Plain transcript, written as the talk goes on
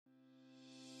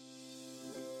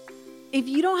If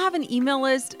you don't have an email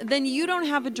list, then you don't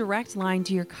have a direct line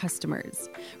to your customers.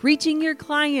 Reaching your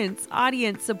clients,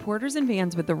 audience, supporters, and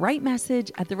fans with the right message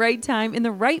at the right time in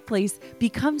the right place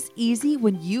becomes easy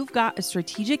when you've got a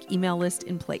strategic email list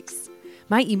in place.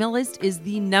 My email list is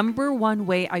the number one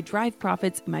way I drive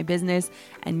profits in my business.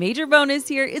 And major bonus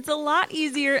here, it's a lot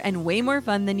easier and way more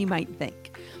fun than you might think.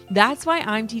 That's why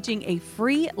I'm teaching a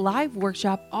free live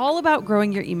workshop all about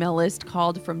growing your email list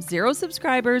called From Zero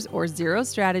Subscribers or Zero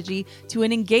Strategy to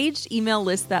an Engaged Email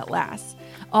List That Lasts.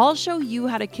 I'll show you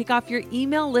how to kick off your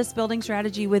email list building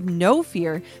strategy with no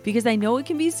fear, because I know it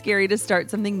can be scary to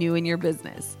start something new in your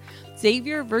business. Save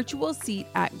your virtual seat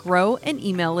at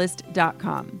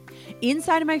growanemaillist.com.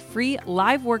 Inside of my free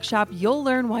live workshop, you'll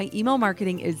learn why email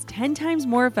marketing is 10 times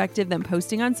more effective than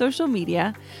posting on social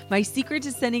media, my secret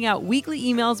to sending out weekly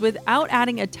emails without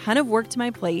adding a ton of work to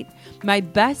my plate, my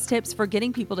best tips for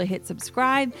getting people to hit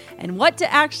subscribe, and what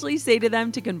to actually say to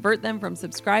them to convert them from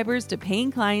subscribers to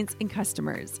paying clients and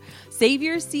customers. Save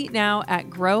your seat now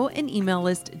at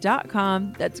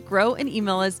growanemaillist.com. That's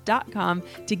growanemaillist.com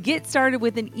to get started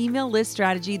with an email list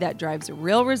strategy that drives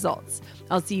real results.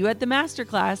 I'll see you at the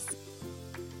masterclass.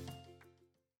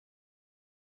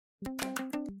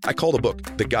 I call the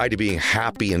book The Guide to Being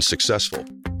Happy and Successful.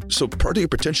 So part of your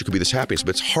potential could be this happiness,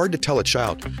 but it's hard to tell a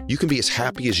child you can be as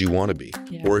happy as you want to be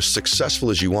or as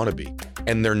successful as you want to be.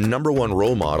 And their number one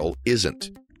role model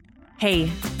isn't.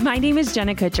 Hey, my name is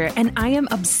Jenna Kutcher, and I am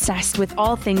obsessed with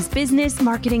all things business,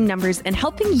 marketing, numbers, and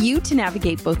helping you to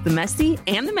navigate both the messy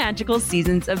and the magical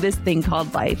seasons of this thing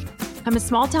called life. I'm a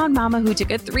small town mama who took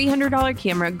a $300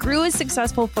 camera, grew a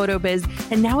successful photo biz,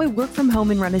 and now I work from home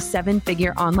and run a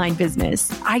 7-figure online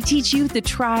business. I teach you the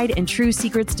tried and true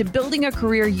secrets to building a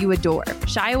career you adore.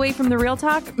 Shy away from the real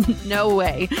talk? No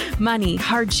way. Money,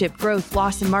 hardship, growth,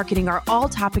 loss, and marketing are all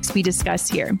topics we discuss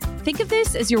here. Think of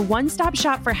this as your one-stop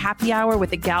shop for happy hour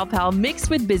with a gal pal mixed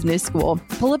with business school.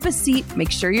 Pull up a seat, make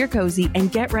sure you're cozy,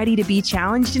 and get ready to be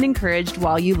challenged and encouraged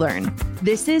while you learn.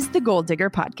 This is the Goal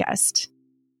Digger Podcast.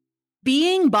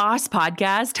 Being Boss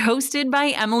Podcast, hosted by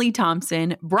Emily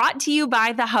Thompson, brought to you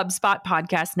by the HubSpot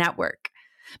Podcast Network.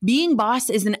 Being Boss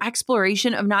is an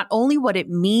exploration of not only what it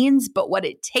means, but what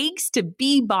it takes to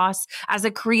be boss as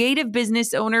a creative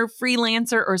business owner,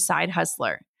 freelancer, or side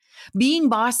hustler. Being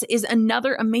Boss is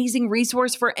another amazing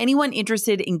resource for anyone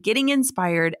interested in getting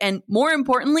inspired and, more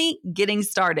importantly, getting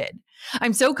started.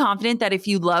 I'm so confident that if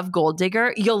you love Goal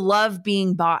Digger, you'll love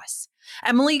Being Boss.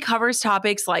 Emily covers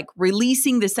topics like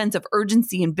releasing the sense of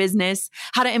urgency in business,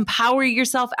 how to empower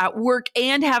yourself at work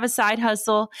and have a side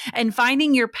hustle, and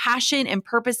finding your passion and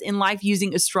purpose in life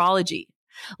using astrology.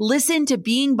 Listen to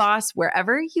Being Boss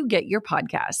wherever you get your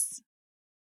podcasts.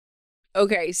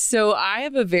 Okay, so I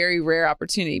have a very rare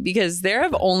opportunity because there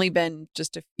have only been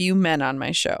just a few men on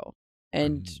my show,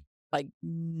 and like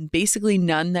basically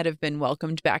none that have been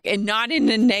welcomed back, and not in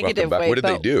a negative way. What did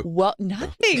they do? Well,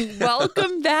 nothing.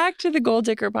 Welcome back to the Goal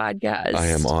Digger Podcast. I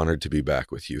am honored to be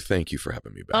back with you. Thank you for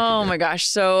having me back. Oh again. my gosh.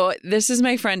 So this is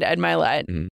my friend Ed Mylett.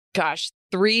 Mm-hmm. Gosh,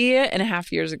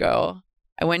 3.5 years ago,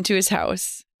 I went to his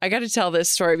house. I got to tell this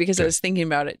story because I was thinking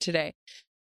about it today.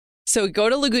 So we go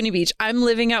to Laguna Beach. I'm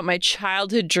living out my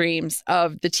childhood dreams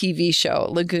of the TV show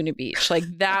Laguna Beach. Like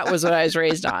that was what I was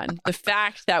raised on. The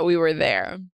fact that we were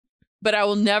there. But I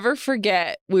will never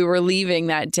forget, we were leaving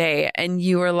that day and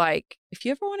you were like, if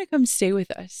you ever want to come stay with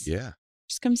us,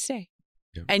 just come stay.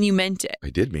 Yeah. And you meant it.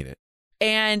 I did mean it.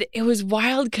 And it was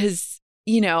wild because,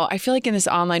 you know, I feel like in this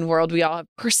online world, we all have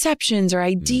perceptions or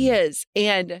ideas.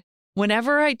 And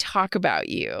whenever I talk about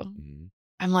you,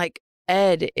 I'm like,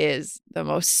 Ed is the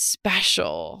most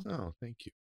special. Oh, thank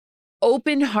you.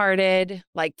 Open-hearted,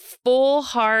 like full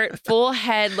heart, full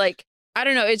head. Like, I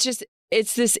don't know. It's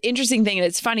this interesting thing. And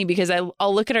it's funny because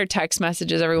I'll look at our text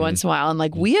messages every once in a while and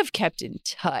like, we have kept in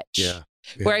touch. Yeah.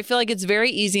 Where I feel like it's very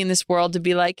easy in this world to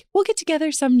be like, we'll get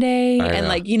together someday. And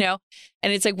like, you know,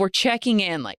 and it's like, we're checking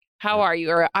in like, how are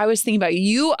you? Or I was thinking about you.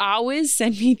 You always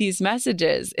send me these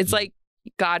messages. It's like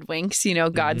God winks, you know,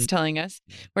 God's telling us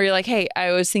where you're like, hey,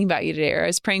 I was thinking about you today, or I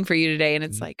was praying for you today. And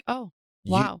it's like, oh,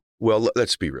 wow. Well,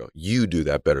 let's be real. You do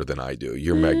that better than I do.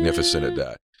 You're magnificent at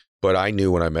that. But I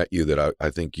knew when I met you that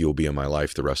I think you'll be in my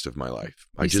life the rest of my life.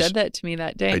 You said that to me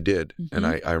that day. I did. And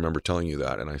I remember telling you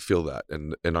that, and I feel that.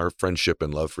 And our friendship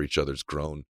and love for each other has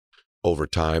grown over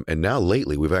time. And now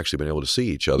lately, we've actually been able to see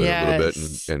each other a little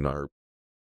bit.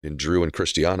 And Drew and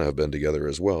Christiana have been together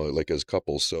as well, like as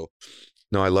couples. So,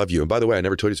 no, I love you. And by the way, I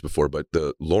never told you this before, but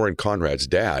the Lauren Conrad's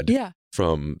dad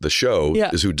from the show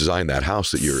is who designed that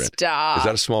house that you're in. Stop. Is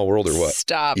that a small world or what?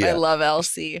 Stop. Yeah. I love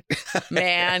Elsie.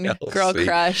 Man, Elsie. Girl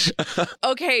crush.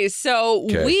 Okay, so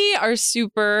we are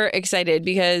super excited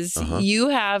because you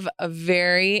have a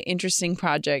very interesting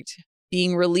project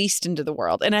being released into the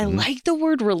world. And I like the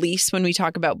word release when we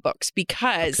talk about books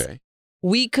because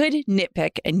we could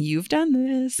nitpick, and you've done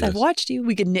this. Yes. I've watched you.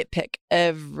 We could nitpick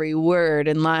every word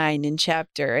and line and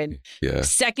chapter and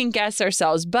second guess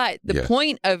ourselves. But the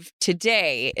point of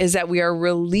today is that we are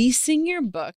releasing your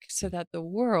book so that the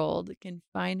world can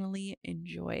finally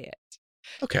enjoy it.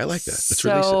 Okay, I like that. Let's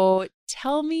release it. So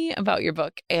tell me about your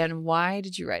book and why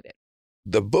did you write it?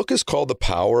 The book is called The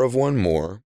Power of One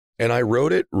More, and I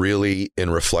wrote it really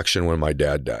in reflection when my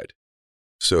dad died.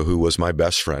 So who was my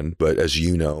best friend, but as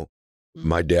you know,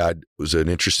 my dad was an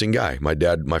interesting guy. My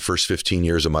dad, my first 15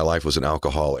 years of my life was an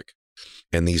alcoholic.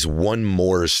 And these one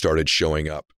mores started showing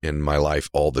up in my life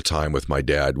all the time with my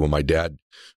dad. When my dad,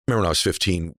 remember when I was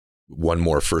 15, one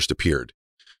more first appeared.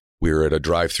 We were at a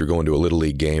drive-thru going to a Little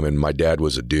League game, and my dad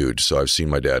was a dude. So I've seen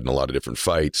my dad in a lot of different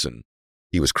fights, and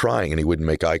he was crying and he wouldn't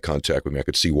make eye contact with me. I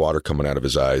could see water coming out of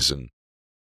his eyes. And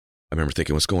I remember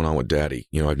thinking, what's going on with Daddy?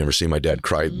 You know, I've never seen my dad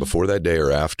cry before that day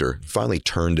or after. He finally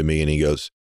turned to me and he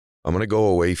goes, I'm going to go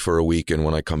away for a week, and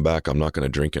when I come back, I'm not going to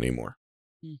drink anymore.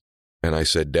 And I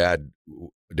said,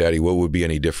 Daddy, what would be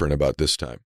any different about this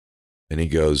time? And he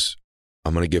goes,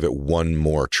 I'm going to give it one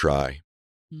more try.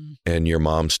 And your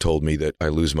mom's told me that I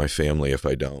lose my family if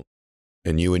I don't.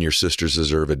 And you and your sisters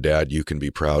deserve a dad you can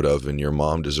be proud of, and your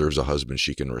mom deserves a husband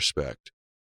she can respect.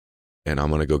 And I'm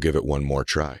going to go give it one more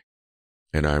try.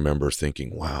 And I remember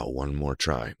thinking, wow, one more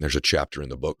try. There's a chapter in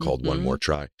the book called One More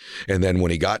Try. And then when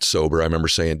he got sober, I remember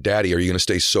saying, Daddy, are you going to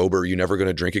stay sober? Are you never going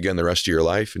to drink again the rest of your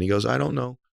life? And he goes, I don't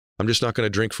know. I'm just not going to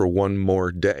drink for one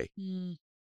more day.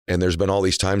 And there's been all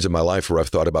these times in my life where I've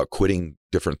thought about quitting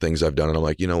different things I've done. And I'm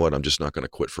like, you know what? I'm just not going to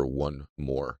quit for one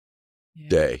more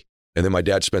day. And then my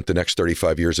dad spent the next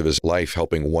 35 years of his life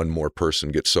helping one more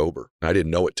person get sober. And I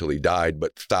didn't know it till he died,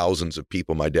 but thousands of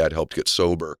people my dad helped get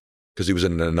sober, because he was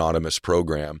in an anonymous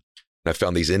program. And I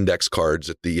found these index cards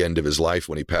at the end of his life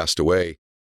when he passed away,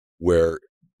 where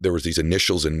there was these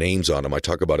initials and names on them. I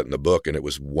talk about it in the book, and it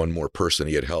was one more person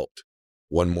he had helped.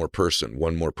 One more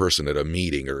person at a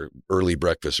meeting or early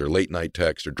breakfast or late night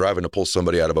text or driving to pull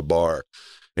somebody out of a bar.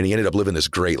 And he ended up living this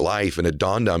great life. And it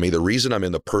dawned on me, the reason I'm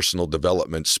in the personal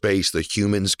development space, the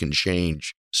humans can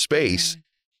change space,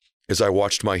 is I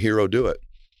watched my hero do it.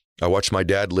 I watched my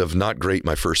dad live not great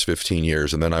my first 15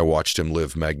 years, and then I watched him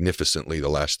live magnificently the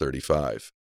last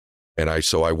 35. And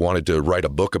so I wanted to write a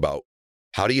book about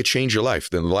how do you change your life?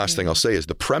 Then the last thing I'll say is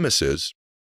the premise is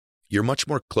you're much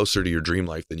more closer to your dream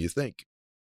life than you think.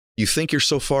 You think you're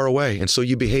so far away, and so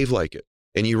you behave like it,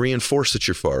 and you reinforce that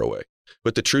you're far away.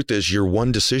 But the truth is you're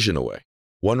one decision away,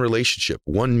 one relationship,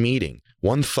 one meeting,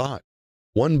 one thought,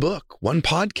 one book, one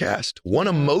podcast, one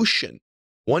emotion,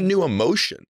 one new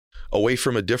emotion away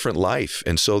from a different life.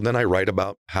 And so then I write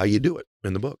about how you do it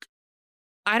in the book.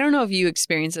 I don't know if you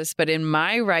experience this, but in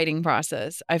my writing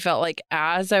process, I felt like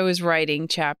as I was writing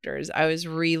chapters, I was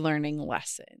relearning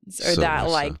lessons, or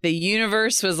the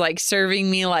universe was like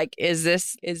serving me like, is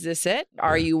this it?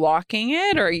 Are you walking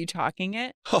it, or are you talking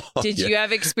it? Did you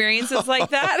have experiences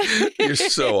like that? You're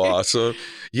so awesome.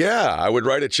 Yeah, I would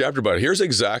write a chapter about here's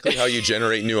exactly how you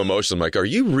generate new emotions. I'm like, are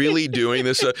you really doing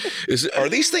this? Are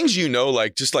these things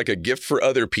like just like a gift for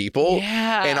other people?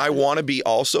 Yeah. And I want to be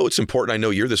also, it's important. I know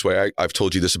you're this way. I've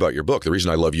told you this about your book. The reason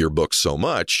I love your book so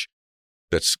much,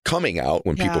 that's coming out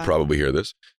when people probably hear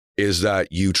this, is that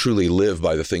you truly live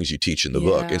by the things you teach in the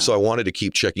book. And so I wanted to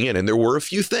keep checking in. And there were a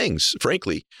few things,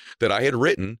 frankly, that I had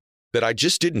written that I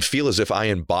just didn't feel as if I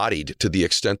embodied to the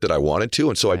extent that I wanted to.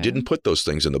 And so I didn't put those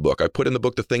things in the book. I put in the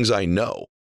book the things I know,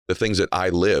 the things that I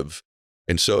live.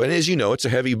 And as you know, it's a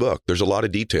heavy book. There's a lot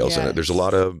of details in it. There's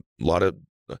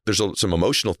there's some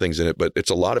emotional things in it, but it's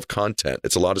a lot of content.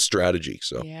 It's a lot of strategy.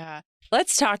 So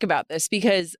let's talk about this,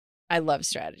 because I love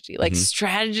strategy. Like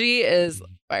strategy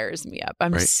fires me up.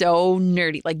 I'm so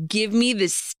nerdy. Like, give me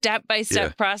this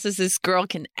step-by-step process this girl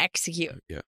can execute.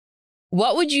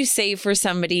 What would you say for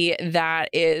somebody that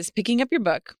is picking up your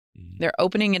book, they're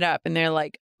opening it up and they're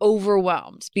like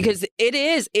overwhelmed? Because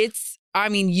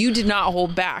you did not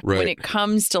hold back when it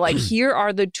comes to like, here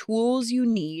are the tools you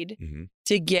need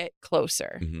to get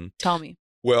closer. Tell me.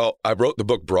 Well, I wrote the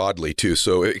book broadly too,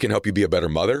 so it can help you be a better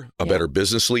mother, a better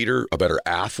business leader, a better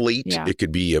athlete. It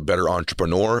could be a better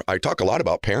entrepreneur. I talk a lot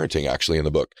about parenting actually in the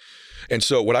book. And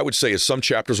so what I would say is some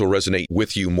chapters will resonate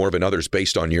with you more than others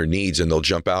based on your needs, and they'll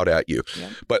jump out at you.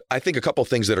 But I think a couple of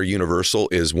things that are universal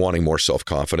is wanting more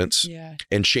self-confidence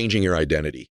and changing your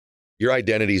identity. Your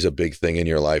identity is a big thing in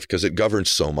your life because it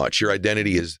governs so much. Your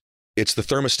identity it's the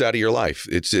thermostat of your life.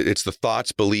 It's the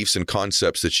thoughts, beliefs, and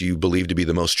concepts that you believe to be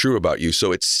the most true about you.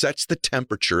 So it sets the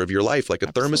temperature of your life like a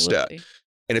thermostat.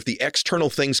 And if the external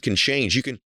things can change,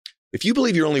 if you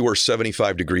believe you're only worth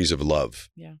 75 degrees of love,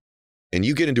 and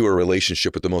you get into a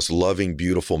relationship with the most loving,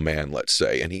 beautiful man, let's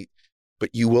say, but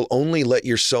you will only let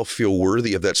yourself feel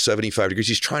worthy of that 75 degrees.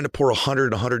 He's trying to pour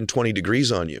 100, 120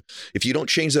 degrees on you. If you don't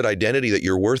change that identity that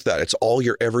you're worth that, it's all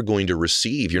you're ever going to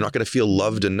receive. You're not going to feel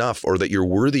loved enough or that you're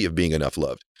worthy of being enough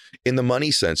loved. In the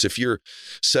money sense, if you're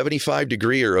 75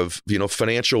 degree of,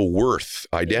 financial worth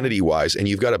identity-wise, and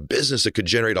you've got a business that could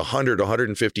generate 100,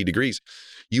 150 degrees,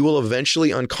 you will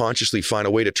eventually unconsciously find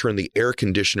a way to turn the air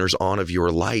conditioners on of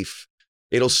your life.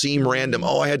 It'll seem random.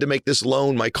 Oh, I had to make this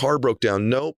loan. My car broke down.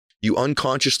 Nope. You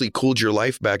unconsciously cooled your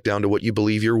life back down to what you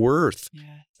believe you're worth. Yes.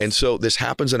 And so this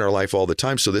happens in our life all the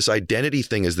time. So this identity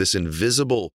thing is this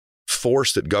invisible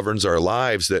force that governs our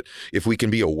lives that if we can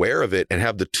be aware of it and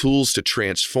have the tools to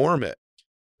transform it,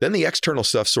 then the external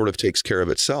stuff sort of takes care of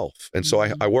itself. And so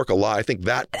I work a lot. I think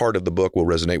that part of the book will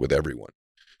resonate with everyone.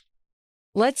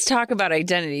 Let's talk about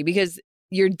identity, because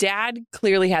your dad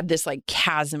clearly had this like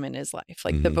chasm in his life,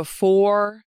 like the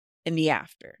before and the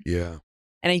after. Yeah.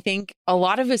 And I think a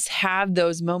lot of us have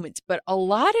those moments, but a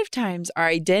lot of times our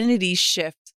identities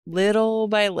shift little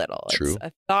by little. True. It's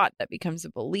a thought that becomes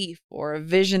a belief or a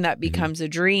vision that becomes a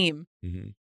dream.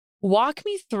 Walk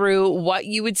me through what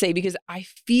you would say, because I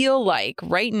feel like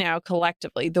right now,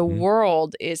 collectively, the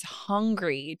world is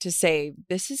hungry to say,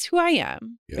 this is who I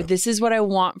am, or this is what I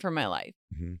want for my life.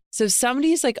 So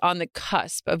somebody's like on the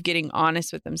cusp of getting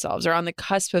honest with themselves or on the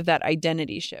cusp of that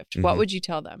identity shift. What would you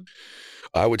tell them?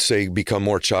 I would say become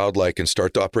more childlike and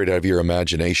start to operate out of your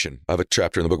imagination. I have a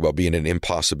chapter in the book about being an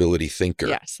impossibility thinker.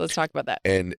 Yes, let's talk about that.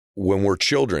 And when we're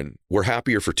children, we're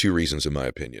happier for two reasons, in my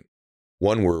opinion.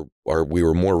 One, we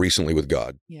were more recently with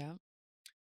God. Yeah.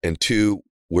 And two,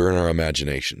 we're in our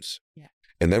imaginations. Yeah.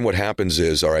 And then what happens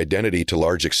is our identity, to a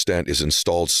large extent, is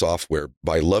installed software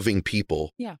by loving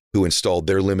people who installed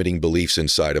their limiting beliefs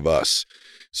inside of us.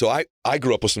 So I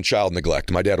grew up with some child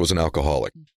neglect. My dad was an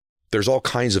alcoholic. There's all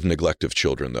kinds of neglect of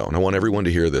children, though. And I want everyone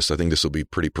to hear this. I think this will be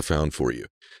pretty profound for you.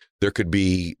 There could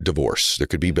be divorce. There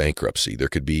could be bankruptcy. There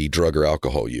could be drug or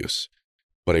alcohol use.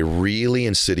 But a really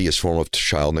insidious form of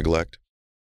child neglect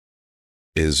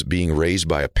is being raised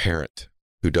by a parent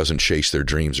who doesn't chase their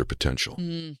dreams or potential.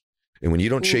 And when you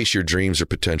don't chase your dreams or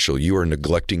potential, you are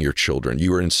neglecting your children.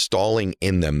 You are installing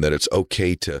in them that it's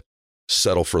okay to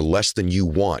settle for less than you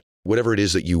want, whatever it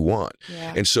is that you want.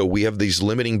 Yeah. And so we have these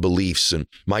limiting beliefs. And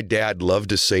my dad loved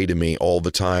to say to me all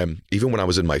the time, even when I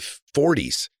was in my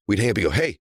 40s, we'd hang up and go,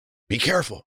 hey, be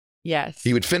careful. Yes.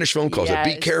 He would finish phone calls,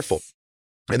 be careful.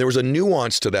 And there was a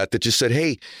nuance to that just said,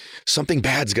 hey, something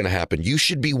bad's going to happen. You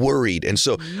should be worried. And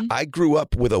so I grew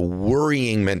up with a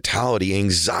worrying mentality,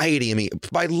 anxiety in me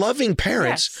by loving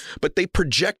parents, but they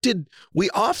projected, we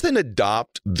often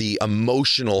adopt the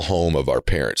emotional home of our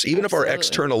parents, even if our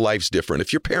external life's different.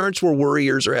 If your parents were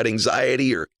worriers or had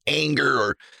anxiety or anger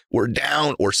or were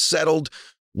down or settled,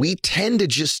 we tend to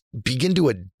just begin to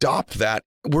adopt that.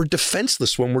 We're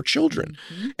defenseless when we're children.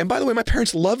 And by the way, my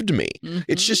parents loved me.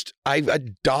 It's just, I've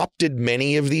adopted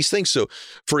many of these things. So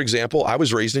for example, I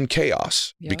was raised in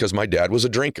chaos because my dad was a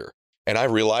drinker. And I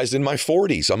realized in my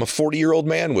 40s, I'm a 40-year-old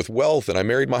man with wealth and I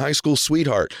married my high school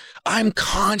sweetheart. I'm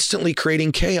constantly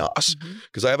creating chaos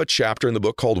because I have a chapter in the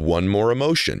book called One More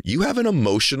Emotion. You have an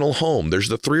emotional home. There's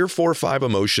the 3 or 4 or 5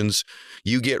 emotions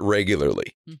you get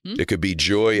regularly. It could be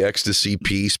joy, ecstasy,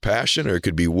 peace, passion, or it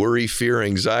could be worry, fear,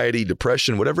 anxiety,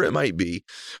 depression, whatever it might be.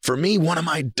 For me,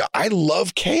 I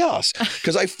love chaos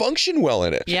because I function well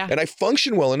in it. And I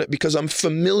function well in it because I'm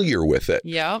familiar with it.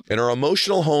 And our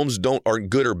emotional homes aren't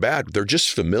good or bad. They're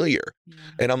just familiar.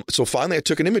 And so finally I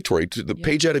took an inventory to the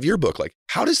page out of your book. Like,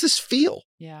 how does this feel?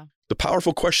 The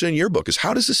powerful question in your book is,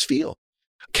 how does this feel?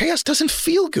 Chaos doesn't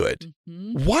feel good.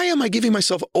 Why am I giving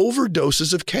myself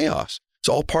overdoses of chaos? It's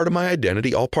all part of my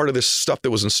identity, all part of this stuff that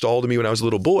was installed in me when I was a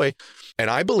little boy. And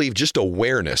I believe just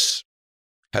awareness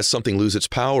has something lose its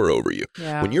power over you.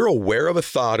 When you're aware of a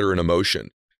thought or an emotion,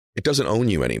 it doesn't own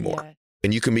you anymore.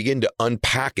 And you can begin to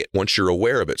unpack it once you're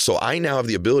aware of it. So I now have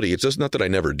the ability, it's just not that I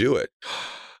never do it.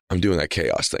 I'm doing that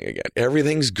chaos thing again.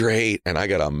 Everything's great. And I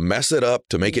got to mess it up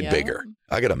to make it bigger.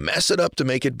 I got to mess it up to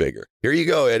make it bigger. Here you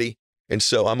go, Eddie. And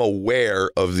so I'm aware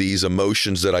of these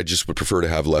emotions that I just would prefer to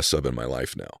have less of in my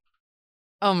life now.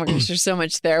 Oh my gosh, there's so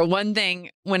much there. One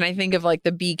thing, when I think of like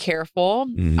the be careful,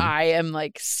 I am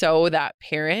like so that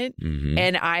parent.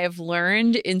 And I have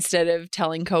learned, instead of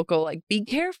telling Coco like, be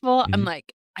careful, I'm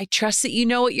like, I trust that you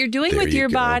know what you're doing There with you your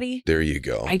go. body. There you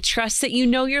go. I trust that you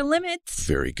know your limits.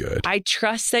 Very good. I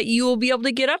trust that you will be able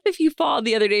to get up if you fall.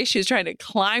 The other day, she was trying to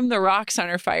climb the rocks on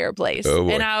her fireplace. Oh,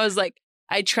 boy. And I was like,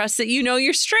 I trust that you know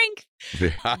your strength.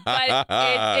 But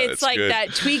it's like good.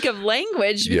 that tweak of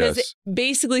language because Yes.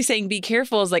 basically saying be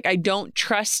careful is like, I don't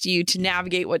trust you to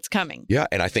navigate what's coming. Yeah.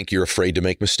 And I think you're afraid to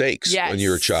make mistakes when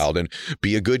you're a Yes. child, and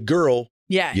be a good girl.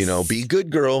 Yes. You know, be a good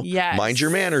girl. Yes. Mind your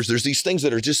manners. There's these things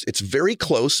that are just, it's very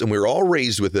close, and we're all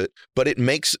raised with it, but it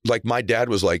makes, like, my dad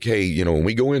was like, hey, you know, when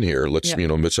we go in here, let's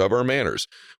have our manners.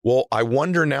 Well, I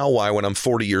wonder now why, when I'm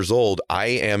 40 years old, I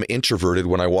am introverted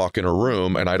when I walk in a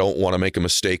room and I don't want to make a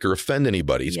mistake or offend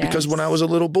anybody. It's because when I was a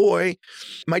little boy,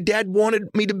 my dad wanted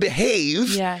me to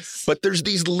behave. Yes. But there's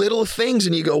these little things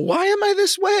and you go, why am I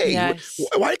this way? Yes.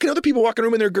 Why can other people walk in a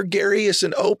room and they're gregarious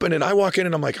and open, and I walk in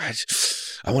and I'm like,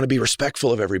 I want to be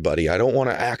respectful of everybody. I don't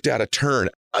want to act out of turn.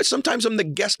 Sometimes I'm the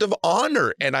guest of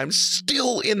honor and I'm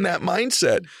still in that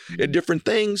mindset at different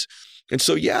things. And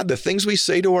so, yeah, the things we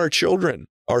say to our children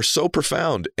are so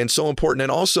profound and so important.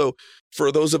 And also,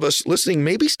 for those of us listening,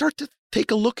 maybe start to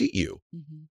take a look at you.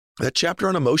 Mm-hmm. That chapter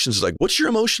on emotions is like, what's your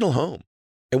emotional home?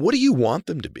 And what do you want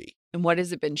them to be? And what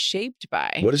has it been shaped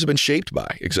by? What has it been shaped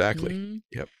by? Exactly. Mm-hmm.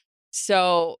 Yep.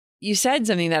 So you said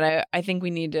something that I think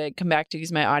we need to come back to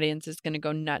because my audience is going to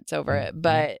go nuts over it.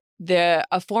 But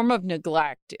a form of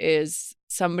neglect is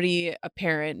somebody, a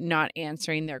parent, not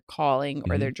answering their calling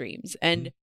or their dreams.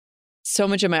 And so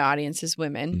much of my audience is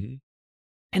women. Mm-hmm.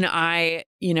 And I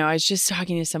was just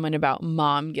talking to someone about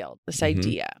mom guilt, this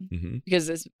idea,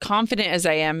 because as confident as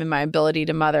I am in my ability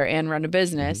to mother and run a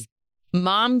business,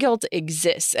 mom guilt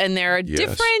exists. And there are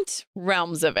different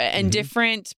realms of it and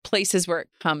different places where it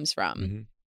comes from.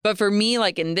 But for me,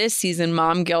 like in this season,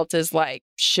 mom guilt is like,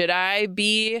 should I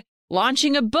be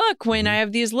launching a book when I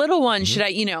have these little ones? Should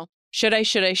I,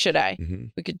 should I?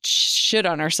 We could shit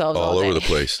on ourselves all over day. the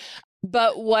place.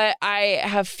 But what I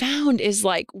have found is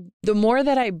like the more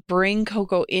that I bring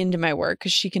Coco into my work,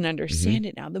 because she can understand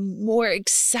it now, the more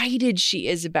excited she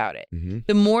is about it,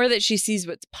 the more that she sees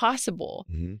what's possible.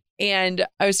 And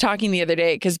I was talking the other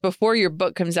day, because before your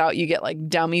book comes out, you get like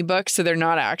dummy books. So they're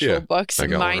not actual books.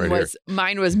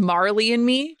 Mine was Marley and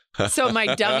Me. So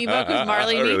my dummy book was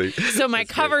Marley and Me. So my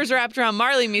cover's wrapped around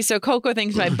Marley and Me. So Coco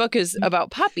thinks my book is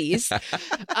about puppies,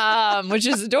 which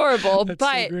is adorable.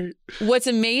 But so what's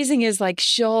amazing is like,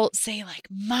 she'll say like,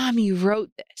 Mommy wrote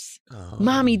this.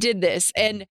 Mommy did this.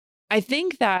 And I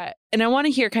think that, and I want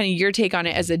to hear kind of your take on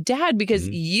it as a dad, because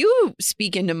you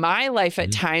speak into my life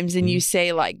at times and you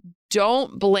say like,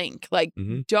 don't blink, like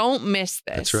don't miss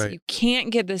this. That's right. You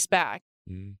can't get this back.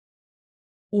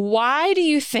 Why do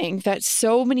you think that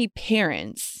so many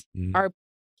parents are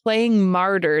playing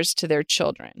martyrs to their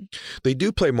children? They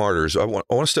do play martyrs. I want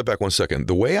to step back 1 second.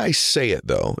 The way I say it,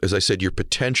 though, is I said your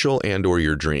potential and or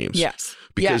your dreams. Yes.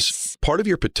 Because part of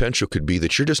your potential could be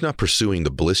that you're just not pursuing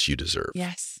the bliss you deserve.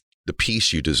 Yes. The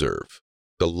peace you deserve.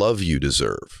 The love you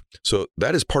deserve. So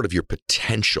that is part of your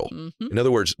potential. In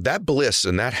other words, that bliss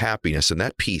and that happiness and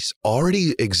that peace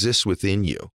already exists within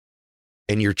you.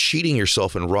 And you're cheating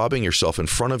yourself and robbing yourself in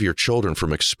front of your children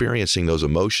from experiencing those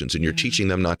emotions, and you're teaching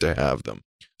them not to have them.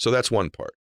 So that's one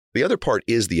part. The other part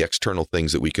is the external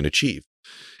things that we can achieve.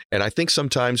 And I think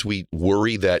sometimes we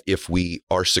worry that if we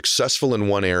are successful in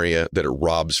one area, that it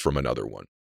robs from another one.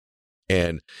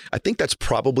 And I think that's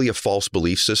probably a false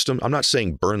belief system. I'm not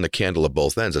saying burn the candle at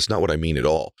both ends. That's not what I mean at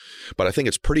all. But I think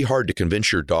it's pretty hard to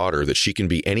convince your daughter that she can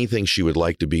be anything she would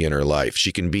like to be in her life.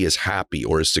 She can be as happy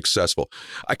or as successful.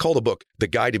 I call the book The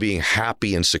Guide to Being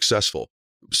Happy and Successful.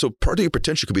 So part of your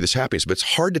potential could be this happiness, but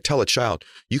it's hard to tell a child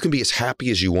you can be as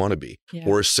happy as you want to be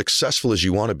or as successful as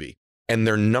you want to be. And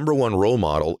their number one role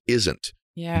model isn't.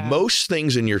 Most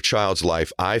things in your child's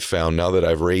life, I've found now that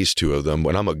I've raised two of them,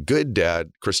 when I'm a good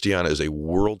dad, Christiana is a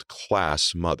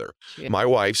world-class mother. My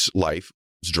wife's life's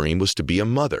dream was to be a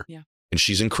mother, and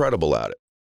she's incredible at it.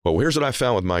 Well, here's what I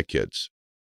found with my kids.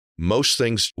 Most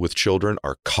things with children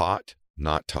are caught,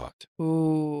 not taught.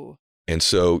 Ooh. And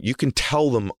so you can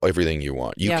tell them everything you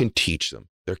want. You can teach them.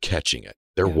 They're catching it.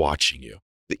 They're watching you.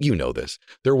 You know this.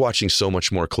 They're watching so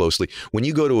much more closely. When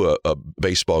you go to a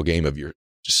baseball game of your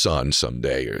son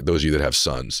someday, or those of you that have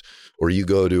sons, or you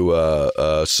go to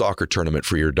a soccer tournament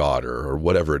for your daughter, or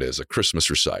whatever it is, a Christmas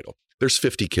recital, there's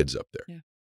 50 kids up there.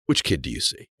 Which kid do you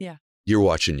see? You're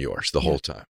watching yours the whole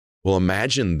time. Well,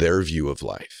 imagine their view of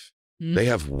life. They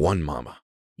have one mama.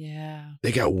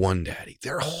 They got one daddy.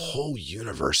 Their whole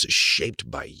universe is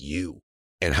shaped by you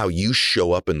and how you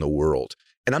show up in the world.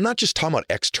 And I'm not just talking about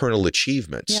external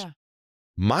achievements.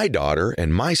 My daughter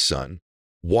and my son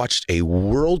watched a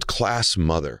world-class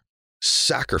mother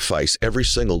sacrifice every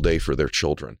single day for their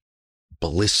children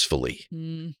blissfully.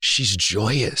 She's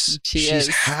joyous. She's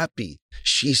happy.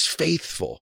 She's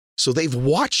faithful. So they've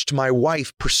watched my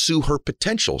wife pursue her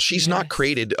potential. She's not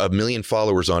created 1 million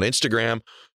followers on Instagram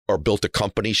or built a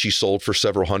company she sold for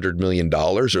several $100 million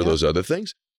or those other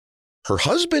things. Her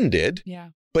husband did. Yeah.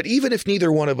 But even if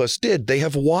neither one of us did, they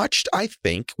have watched, I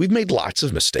think, we've made lots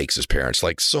of mistakes as parents,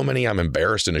 like so many I'm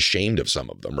embarrassed and ashamed of some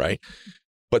of them, right?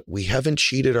 But we haven't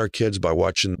cheated our kids by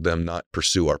watching them not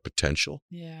pursue our potential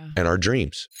and our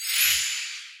dreams.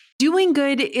 Doing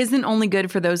good isn't only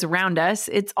good for those around us,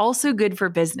 it's also good for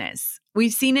business.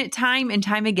 We've seen it time and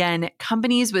time again.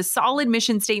 Companies with solid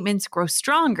mission statements grow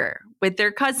stronger with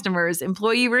their customers,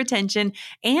 employee retention,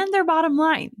 and their bottom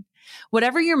line.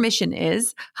 Whatever your mission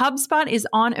is, HubSpot is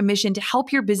on a mission to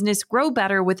help your business grow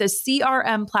better with a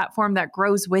CRM platform that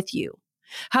grows with you.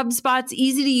 HubSpot's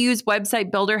easy-to-use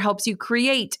website builder helps you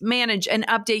create, manage, and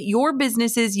update your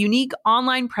business's unique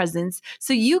online presence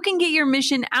so you can get your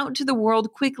mission out to the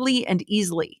world quickly and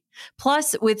easily.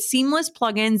 Plus, with seamless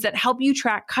plugins that help you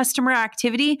track customer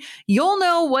activity, you'll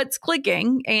know what's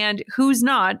clicking and who's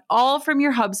not, all from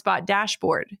your HubSpot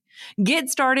dashboard. Get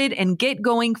started and get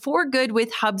going for good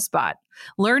with HubSpot.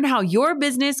 Learn how your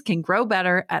business can grow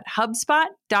better at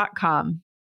HubSpot.com.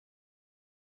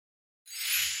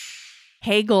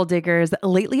 Hey, Goal Diggers.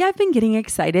 Lately, I've been getting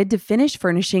excited to finish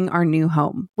furnishing our new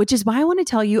home, which is why I want to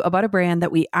tell you about a brand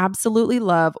that we absolutely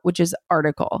love, which is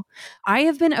Article. I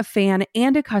have been a fan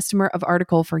and a customer of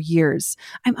Article for years.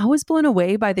 I'm always blown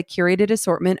away by the curated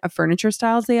assortment of furniture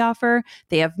styles they offer.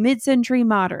 They have mid-century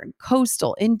modern,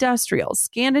 coastal, industrial,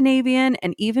 Scandinavian,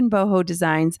 and even boho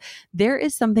designs. There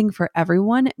is something for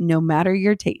everyone, no matter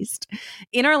your taste.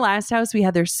 In our last house, we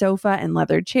had their sofa and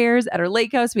leather chairs. At our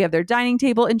lake house, we have their dining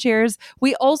table and chairs.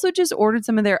 We also just ordered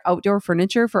some of their outdoor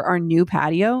furniture for our new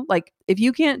patio. Like, if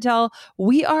you can't tell,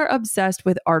 we are obsessed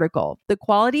with Article. The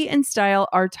quality and style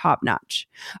are top-notch.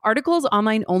 Article's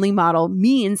online-only model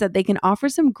means that they can offer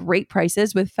some great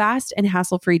prices with fast and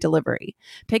hassle-free delivery.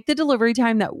 Pick the delivery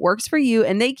time that works for you,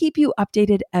 and they keep you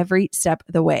updated every step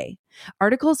of the way.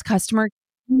 Article's customer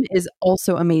is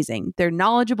also amazing. They're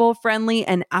knowledgeable, friendly,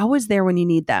 and always there when you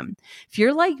need them. If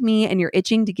you're like me and you're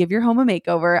itching to give your home a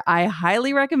makeover, I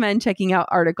highly recommend checking out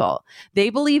Article. They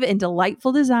believe in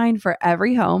delightful design for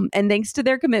every home, and thanks to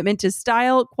their commitment to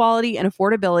style, quality, and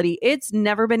affordability, it's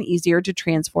never been easier to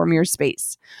transform your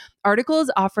space. Article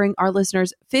is offering our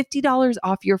listeners $50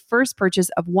 off your first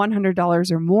purchase of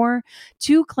 $100 or more.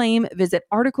 To claim, visit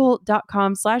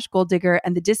article.com/goaldigger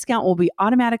and the discount will be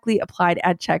automatically applied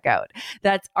at checkout.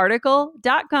 That's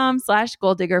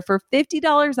article.com/goaldigger for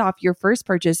 $50 off your first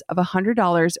purchase of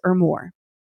 $100 or more.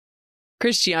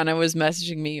 Christiana was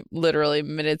messaging me literally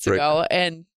minutes ago,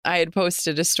 and I had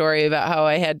posted a story about how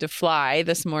I had to fly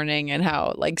this morning and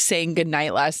how, like, saying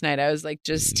goodnight last night, I was like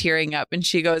just tearing up. And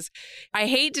she goes, I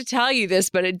hate to tell you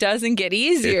this, but it doesn't get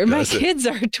easier. My kids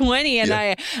are 20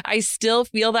 and I still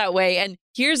feel that way. And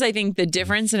here's, I think, the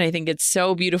difference. And I think it's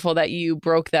so beautiful that you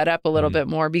broke that up a little bit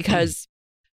more, because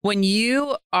when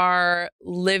you are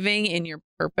living in your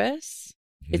purpose,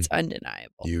 it's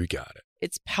undeniable. You got it.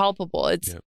 It's palpable.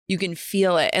 It's you can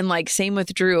feel it. And like, same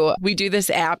with Drew, we do this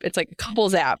app. It's like a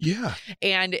couples app. Yeah.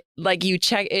 And like, you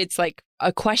check, it's like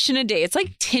a question a day. It's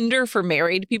like Tinder for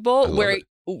married people, where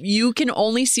you can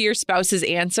only see your spouse's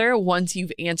answer once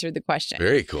you've answered the question.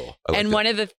 Very cool. And one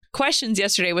of the questions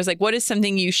yesterday was like, what is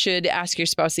something you should ask your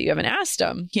spouse that you haven't asked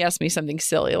them? He asked me something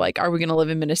silly, like, are we going to live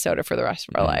in Minnesota for the rest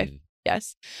of our life?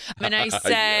 Yes. And I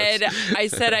said,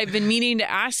 I've been meaning to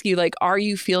ask you, like, are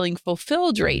you feeling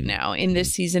fulfilled right now in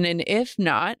this season? And if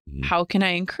not, how can I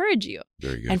encourage you?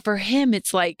 Very good. And for him,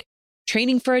 it's like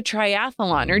training for a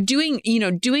triathlon or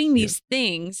doing these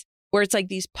things where it's like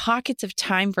these pockets of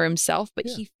time for himself, but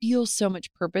he feels so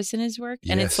much purpose in his work.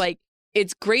 And it's like,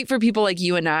 it's great for people like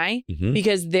you and I,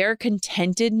 because their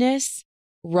contentedness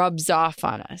rubs off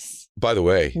on us. By the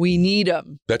way, we need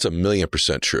them. That's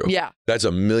 1,000,000% true. Yeah. That's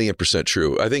 1,000,000%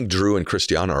 true. I think Drew and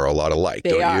Christiana are a lot alike,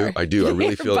 don't you? I do. I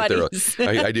really feel that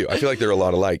I do. I feel like they're a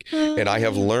lot alike. And I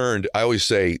have learned, I always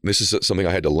say, this is something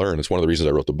I had to learn. It's one of the reasons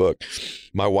I wrote the book.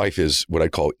 My wife is what I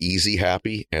call easy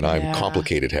happy, and I'm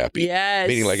complicated happy. Yes.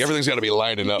 Meaning, like, everything's got to be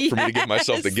lining up for me to give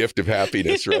myself the gift of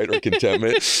happiness, right? Or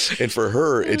contentment. And for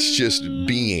her, it's just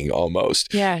being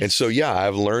almost. Yes. And so,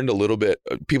 I've learned a little bit.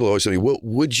 People always say, what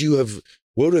would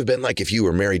it have been like if you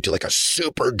were married to like a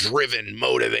super driven,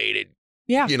 motivated,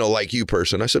 like you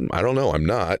person? I said, I don't know. I'm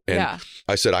not. And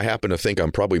I said, I happen to think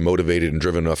I'm probably motivated and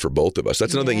driven enough for both of us.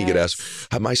 That's another thing you could ask.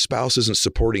 My spouse isn't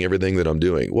supporting everything that I'm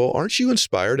doing. Well, aren't you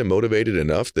inspired and motivated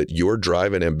enough that your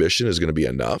drive and ambition is going to be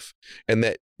enough? And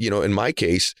that, in my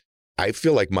case, I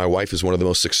feel like my wife is one of the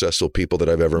most successful people that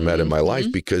I've ever met in my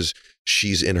life because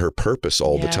she's in her purpose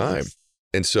all the time.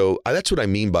 And so that's what I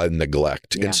mean by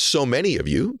neglect. And so many of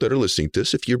you that are listening to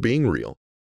this, if you're being real,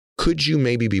 could you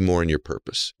maybe be more in your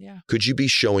purpose? Could you be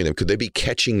showing them? Could they be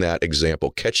catching that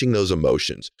example, catching those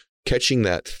emotions, catching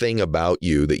that thing about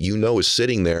you that you know is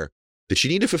sitting there that you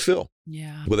need to fulfill?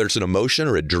 Whether it's an emotion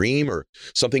or a dream or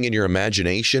something in your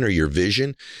imagination or your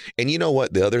vision. And you know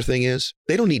what the other thing is?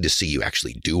 They don't need to see you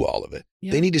actually do all of it.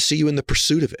 They need to see you in the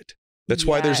pursuit of it. That's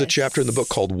why there's a chapter in the book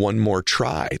called One More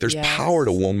Try. There's power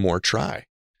to one more try.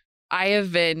 I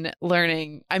have been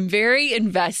learning, I'm very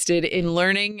invested in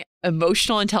learning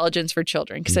emotional intelligence for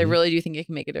children because I really do think it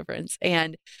can make a difference.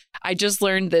 And I just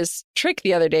learned this trick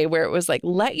the other day where it was like,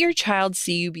 let your child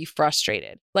see you be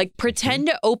frustrated. Like pretend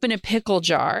to open a pickle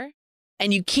jar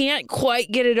and you can't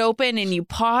quite get it open and you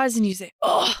pause and you say,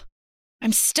 oh,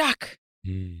 I'm stuck.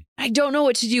 I don't know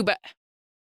what to do, but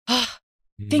I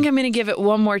think I'm going to give it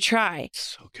one more try.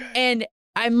 So good. And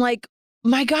I'm like,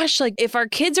 my gosh, like if our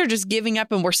kids are just giving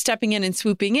up and we're stepping in and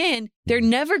swooping in, they're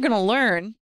never going to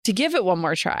learn to give it one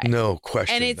more try. No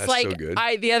question. And it's That's like, so good.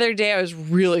 the other day I was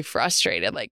really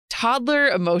frustrated. Like toddler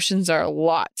emotions are a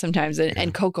lot sometimes.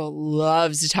 And Coco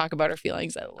loves to talk about her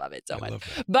feelings. I love it so much.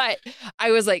 But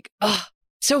I was like, oh,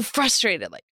 so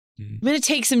frustrated. Like I'm going to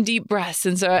take some deep breaths.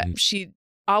 And so she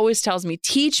always tells me,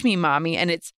 teach me, mommy. And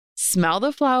it's smell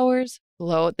the flowers,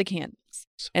 blow out the candles.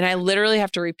 And I literally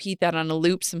have to repeat that on a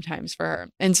loop sometimes for her.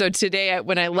 And so today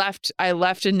when I left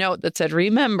a note that said,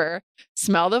 remember,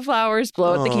 smell the flowers,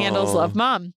 blow out the candles, love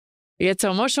mom. You get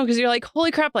so emotional because you're like, holy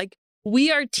crap, like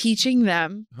we are teaching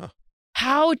them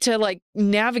how to like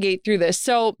navigate through this.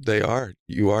 So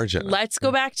you are, Jenna. Let's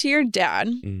go back to your dad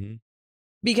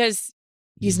because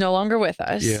he's no longer with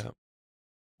us. Yeah.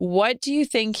 What do you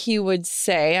think he would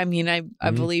say? I mean,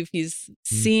 I believe he's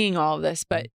seeing all of this,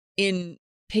 but in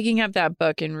picking up that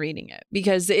book and reading it,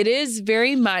 because it is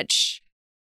very much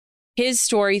his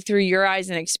story through your eyes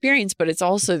and experience, but it's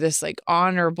also this like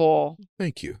honorable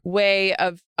way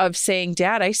of saying,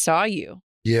 Dad, I saw you.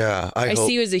 Yeah. I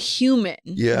see you as a human,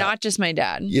 not just my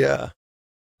dad. Yeah.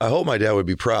 I hope my dad would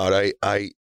be proud.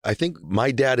 I think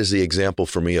my dad is the example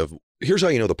for me of, here's how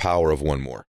you know the power of one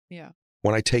more. Yeah.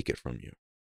 When I take it from you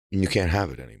and you can't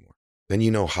have it anymore. Then you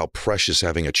know how precious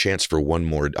having a chance for one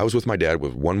more. I was with my dad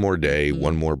with one more day,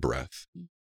 one more breath.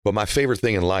 But my favorite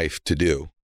thing in life to do,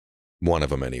 one of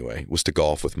them anyway, was to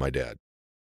golf with my dad.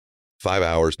 5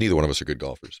 hours. Neither one of us are good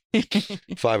golfers.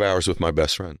 5 hours with my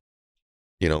best friend,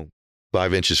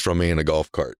 5 inches from me in a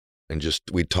golf cart. And just,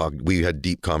 we had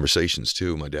deep conversations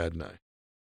too, my dad and I.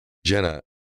 Jenna,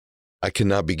 I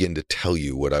cannot begin to tell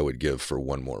you what I would give for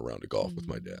one more round of golf with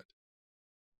my dad.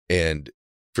 And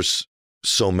for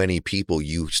so many people,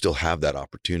 you still have that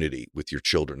opportunity with your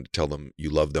children to tell them you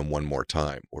love them one more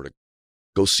time, or to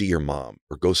go see your mom,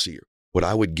 or go see her. What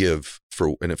I would give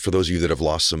for those of you that have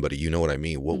lost somebody, you know what I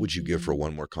mean. What would you give for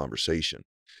one more conversation?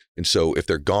 And so if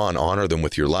they're gone, honor them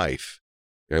with your life.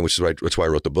 And that's why I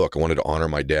wrote the book. I wanted to honor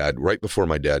my dad right before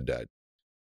my dad died.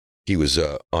 He was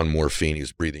on morphine. He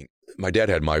was breathing. My dad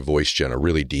had my voice, Jenna,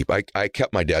 really deep. I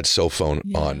kept my dad's cell phone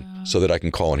on so that I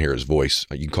can call and hear his voice.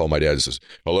 You can call my dad and says,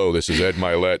 hello, this is Ed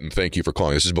Mylett, and thank you for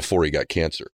calling. This is before he got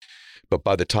cancer. But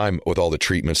by the time, with all the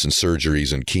treatments and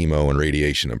surgeries and chemo and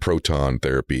radiation and proton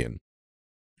therapy, and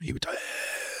he would,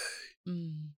 hey,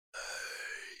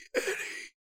 Eddie.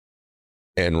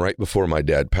 And right before my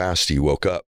dad passed, he woke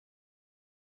up.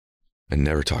 I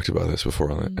never talked about this before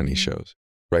on any shows.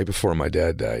 Right before my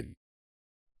dad died,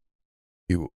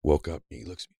 he woke up and he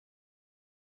looks at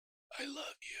me. I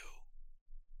love you.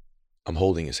 I'm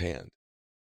holding his hand.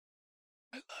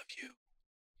 I love you.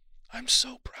 I'm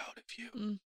so proud of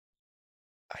you.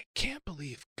 I can't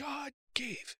believe God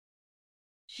gave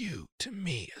you to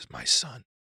me as my son.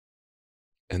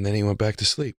 And then he went back to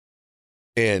sleep.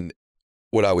 And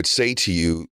what I would say to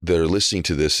you that are listening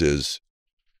to this is,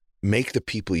 make the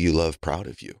people you love proud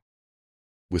of you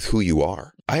with who you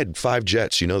are. I had 5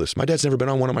 jets. You know this. My dad's never been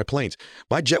on one of my planes.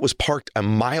 My jet was parked a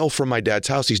mile from my dad's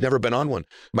house. He's never been on one.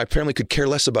 My family could care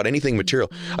less about anything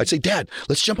material. I'd say, Dad,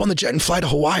 let's jump on the jet and fly to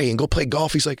Hawaii and go play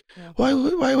golf. He's like, why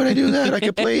would I do that? I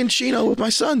could play in Chino with my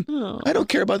son. I don't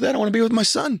care about that. I want to be with my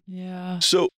son. Yeah.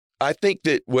 So I think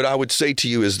that what I would say to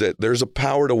you is that there's a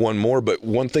power to one more. But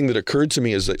one thing that occurred to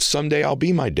me is that someday I'll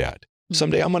be my dad.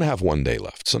 Someday I'm going to have one day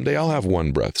left. Someday I'll have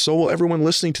one breath. So will everyone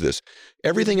listening to this.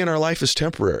 Everything in our life is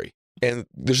temporary. And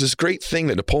there's this great thing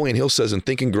that Napoleon Hill says in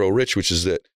Think and Grow Rich, which is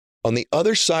that on the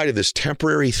other side of this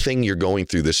temporary thing you're going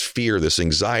through, this fear, this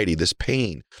anxiety, this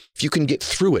pain, if you can get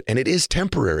through it, and it is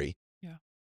temporary,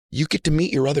 you get to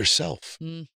meet your other self.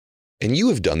 And you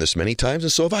have done this many times.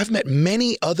 And so I've met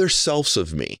many other selves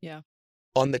of me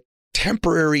on the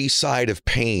temporary side of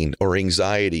pain or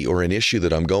anxiety or an issue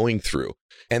that I'm going through.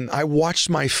 And I watched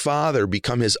my father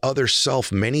become his other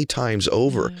self many times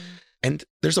over. And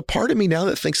there's a part of me now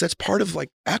that thinks that's part of like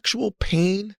actual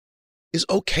pain is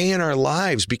okay in our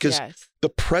lives because the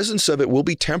presence of it will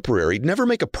be temporary. Never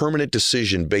make a permanent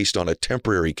decision based on a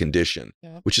temporary condition,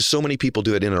 which is so many people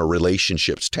do it in our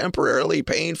relationships. Temporarily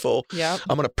painful.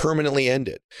 I'm going to permanently end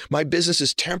it. My business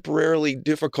is temporarily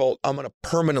difficult. I'm going to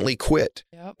permanently quit.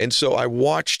 And so I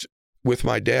watched with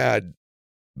my dad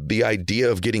the idea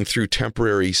of getting through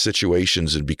temporary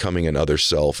situations and becoming another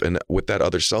self. And with that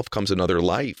other self comes another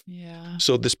life.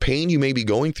 So this pain you may be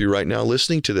going through right now,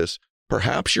 listening to this,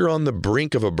 perhaps you're on the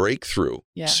brink of a breakthrough,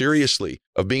 seriously,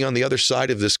 of being on the other side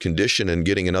of this condition and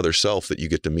getting another self that you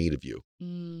get to meet of you.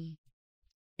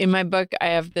 In my book, I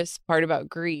have this part about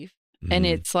grief. And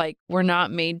it's like, we're not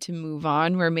made to move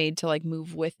on. We're made to like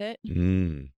move with it.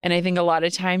 And I think a lot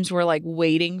of times we're like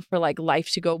waiting for like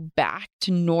life to go back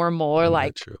to normal or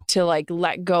like to like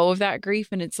let go of that grief.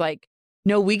 And it's like,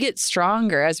 no, we get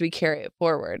stronger as we carry it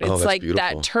forward. It's like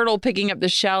that turtle picking up the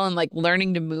shell and like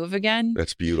learning to move again.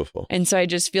 That's beautiful. And so I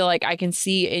just feel like I can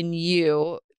see in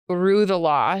you through the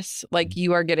loss, like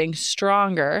you are getting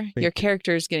stronger. Your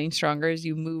character is getting stronger as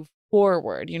you move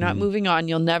forward. You're not moving on.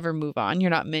 You'll never move on.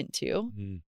 You're not meant to,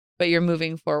 but you're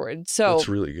moving forward. So that's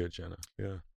really good, Jenna.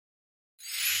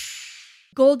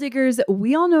 Goal diggers,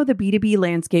 we all know the B2B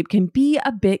landscape can be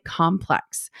a bit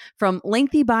complex. From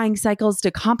lengthy buying cycles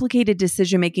to complicated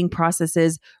decision-making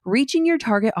processes, reaching your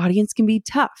target audience can be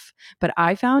tough. But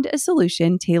I found a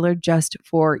solution tailored just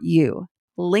for you.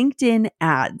 LinkedIn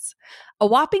ads. A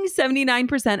whopping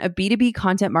 79% of B2B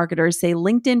content marketers say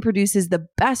LinkedIn produces the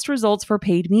best results for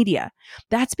paid media.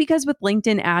 That's because with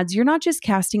LinkedIn ads, you're not just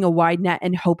casting a wide net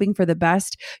and hoping for the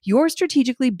best, you're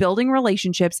strategically building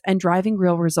relationships and driving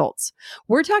real results.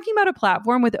 We're talking about a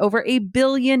platform with over 1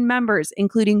 billion members,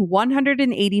 including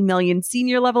 180 million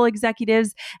senior level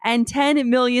executives and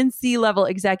 10 million C-level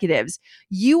executives.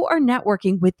 You are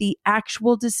networking with the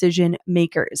actual decision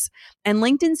makers. And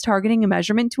LinkedIn's targeting and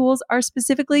measurement tools are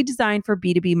specifically designed for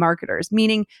B2B marketers,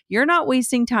 meaning you're not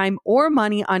wasting time or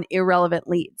money on irrelevant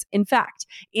leads. In fact,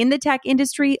 in the tech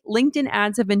industry, LinkedIn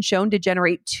ads have been shown to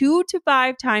generate 2 to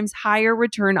 5 times higher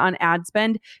return on ad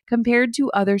spend compared to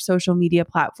other social media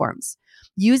platforms.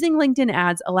 Using LinkedIn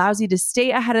ads allows you to stay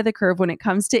ahead of the curve when it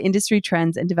comes to industry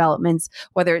trends and developments,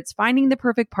 whether it's finding the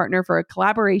perfect partner for a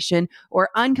collaboration or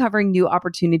uncovering new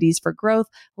opportunities for growth.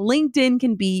 LinkedIn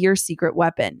can be your secret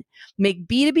weapon. Make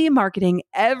B2B marketing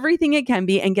everything it can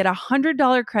be and get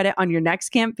 $100 credit on your next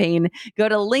campaign. Go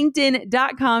to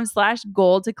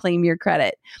linkedin.com/goal to claim your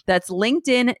credit. That's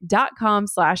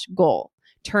linkedin.com/goal.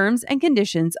 Terms and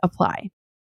conditions apply.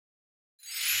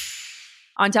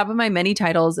 On top of my many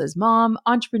titles as mom,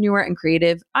 entrepreneur, and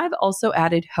creative, I've also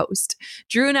added host.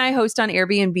 Drew and I host on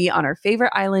Airbnb on our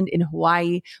favorite island in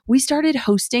Hawaii. We started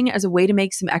hosting as a way to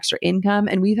make some extra income,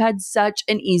 and we've had such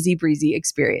an easy breezy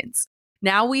experience.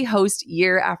 Now we host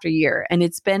year after year, and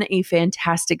it's been a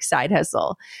fantastic side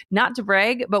hustle. Not to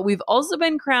brag, but we've also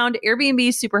been crowned Airbnb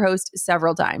Superhost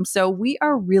several times, so we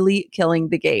are really killing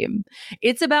the game.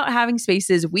 It's about having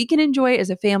spaces we can enjoy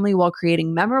as a family while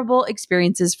creating memorable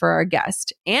experiences for our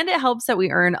guests, and it helps that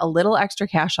we earn a little extra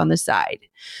cash on the side.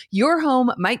 Your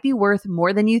home might be worth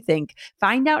more than you think.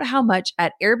 Find out how much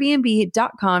at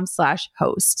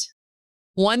airbnb.com/host.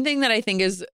 One thing that I think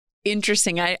is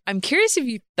interesting. I'm curious if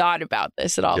you thought about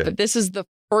this at all, but this is the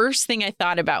first thing I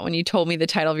thought about when you told me the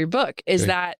title of your book is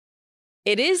that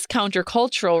it is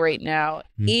countercultural right now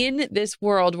in this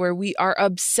world where we are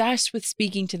obsessed with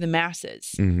speaking to the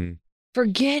masses.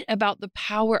 Forget about the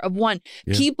power of one.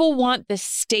 People want the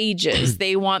stages.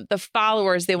 They want the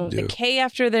followers. They want the K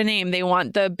after their name. They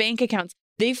want the bank accounts.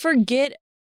 They forget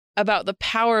about the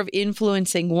power of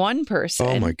influencing one person.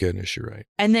 Oh my goodness, you're right.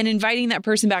 And then inviting that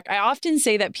person back. I often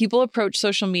say that people approach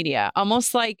social media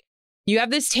almost like you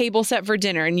have this table set for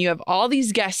dinner and you have all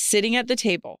these guests sitting at the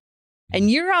table and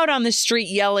you're out on the street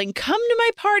yelling, come to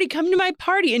my party, come to my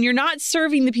party. And you're not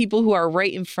serving the people who are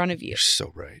right in front of you. You're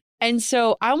so right. And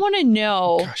so I want to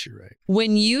know, gosh, you're right.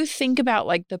 When you think about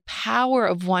like the power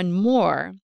of one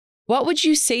more, what would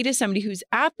you say to somebody who's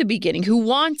at the beginning, who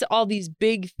wants all these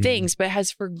big things, but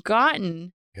has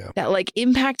forgotten that like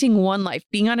impacting one life,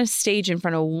 being on a stage in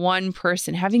front of one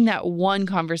person, having that one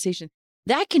conversation,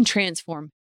 that can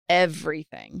transform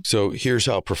everything. So here's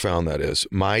how profound that is.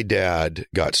 My dad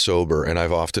got sober, and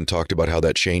I've often talked about how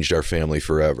that changed our family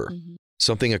forever.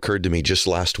 Something occurred to me just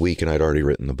last week, and I'd already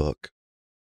written the book.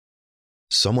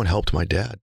 Someone helped my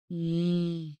dad.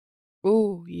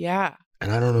 Ooh, yeah.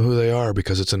 And I don't know who they are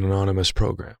because it's an anonymous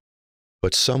program.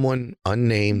 But someone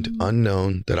unnamed,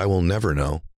 unknown, that I will never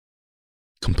know,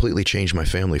 completely changed my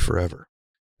family forever.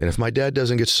 And if my dad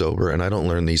doesn't get sober and I don't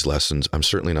learn these lessons, I'm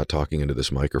certainly not talking into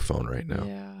this microphone right now.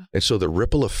 Yeah. And so the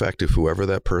ripple effect of whoever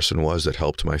that person was that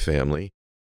helped my family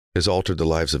has altered the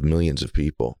lives of millions of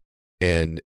people.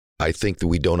 And I think that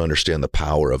we don't understand the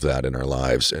power of that in our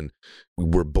lives. And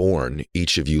we're born,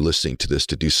 each of you listening to this,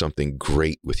 to do something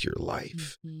great with your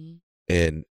life. Mm-hmm.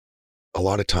 And a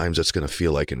lot of times that's going to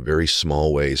feel like in very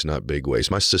small ways, not big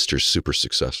ways. My sister's super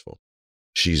successful.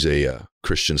 She's a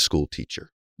Christian school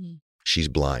teacher. Mm-hmm. She's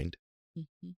blind.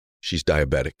 Mm-hmm. She's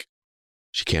diabetic.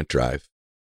 She can't drive.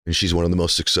 And she's one of the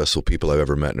most successful people I've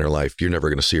ever met in her life. You're never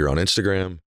going to see her on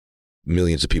Instagram.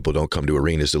 Millions of people don't come to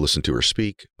arenas to listen to her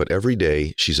speak, but every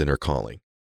day she's in her calling.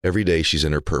 Every day she's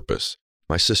in her purpose.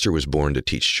 My sister was born to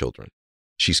teach children.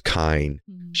 She's kind.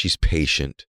 Mm-hmm. She's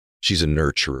patient. She's a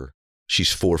nurturer. She's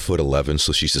 4'11",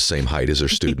 so she's the same height as her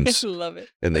students. Love it.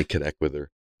 And they connect with her.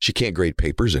 She can't grade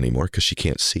papers anymore because she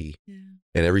can't see. Yeah.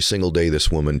 And every single day, this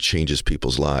woman changes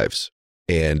people's lives.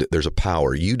 And there's a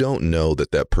power. You don't know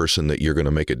that that person that you're going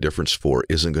to make a difference for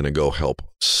isn't going to go help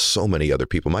so many other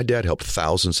people. My dad helped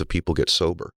thousands of people get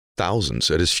sober.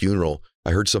 Thousands. At his funeral,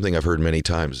 I heard something I've heard many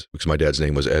times because my dad's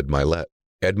name was Ed Mylett.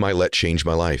 Ed Mylett changed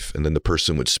my life. And then the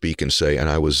person would speak and say, and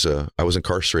I was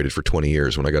incarcerated for 20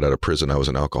 years. When I got out of prison, I was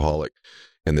an alcoholic.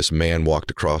 And this man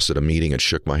walked across at a meeting and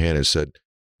shook my hand and said,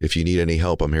 if you need any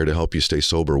help, I'm here to help you stay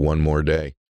sober one more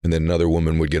day. And then another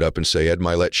woman would get up and say, Ed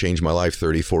Mylett changed my life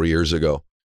 34 years ago.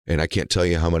 And I can't tell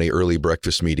you how many early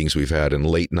breakfast meetings we've had and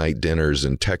late night dinners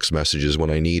and text messages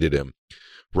when I needed him.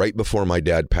 Right before my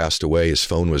dad passed away, his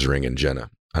phone was ringing,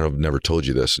 Jenna. I've never told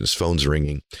you this. And his phone's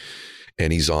ringing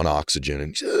and he's on oxygen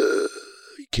and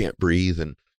he can't breathe.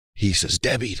 And he says,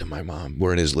 Debbie, to my mom.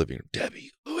 We're in his living room.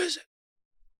 Debbie, who is it?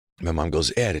 My mom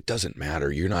goes, Ed, it doesn't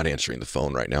matter. You're not answering the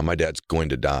phone right now. My dad's going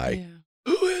to die.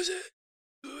 Yeah. Who is it?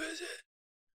 Who is it?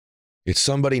 It's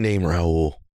somebody named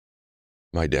Raul.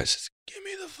 My dad says, give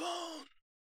me the phone.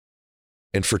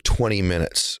 And for 20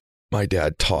 minutes, my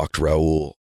dad talked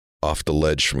Raul off the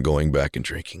ledge from going back and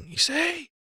drinking. He said, hey,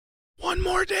 one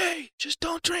more day. Just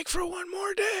don't drink for one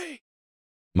more day.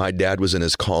 My dad was in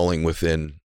his calling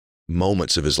within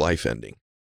moments of his life ending.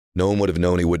 No one would have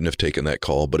known he wouldn't have taken that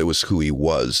call, but it was who he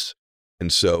was.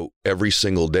 And so every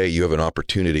single day you have an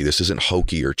opportunity. This isn't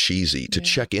hokey or cheesy to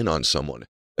check in on someone.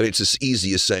 And it's as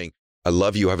easy as saying, I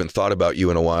love you. I haven't thought about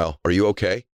you in a while. Are you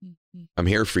okay? Mm-hmm. I'm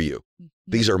here for you. Mm-hmm.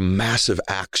 These are massive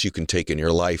acts you can take in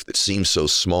your life that seem so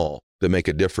small that make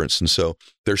a difference. And so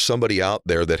there's somebody out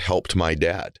there that helped my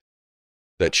dad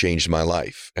that changed my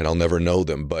life. And I'll never know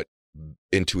them, but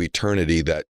into eternity,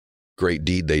 that great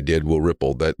deed they did will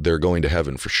ripple, that they're going to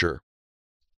heaven for sure.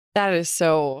 That is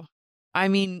so, I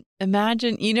mean,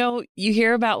 imagine, you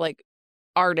hear about like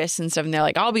artists and stuff and they're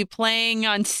like, I'll be playing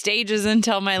on stages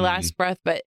until my last breath.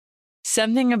 But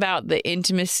something about the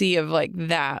intimacy of like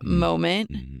that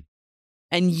moment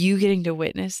and you getting to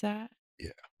witness that.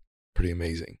 Yeah. Pretty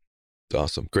amazing. It's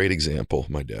awesome. Great example.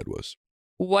 My dad was.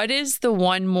 What is the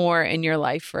one more in your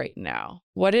life right now?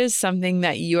 What is something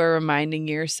that you are reminding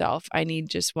yourself, I need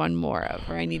just one more of,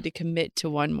 or I need to commit to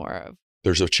one more of?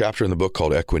 There's a chapter in the book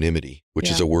called equanimity, which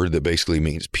is a word that basically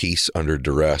means peace under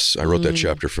duress. I wrote that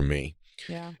chapter for me.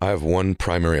 Yeah. I have one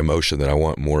primary emotion that I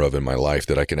want more of in my life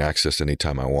that I can access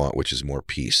anytime I want, which is more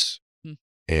peace.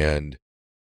 And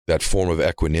that form of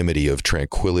equanimity, of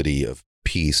tranquility, of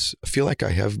peace, I feel like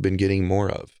I have been getting more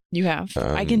of. You have.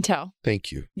 I can tell.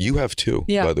 Thank you. You have too,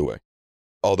 by the way.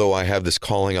 Although I have this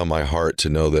calling on my heart to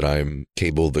know that I'm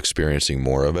capable of experiencing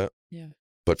more of it. Yeah.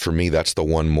 But for me, that's the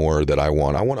one more that I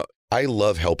want. I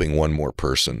love helping one more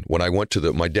person. When I went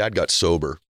to my dad got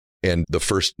sober, and the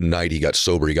first night he got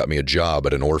sober, he got me a job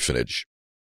at an orphanage.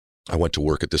 I went to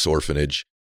work at this orphanage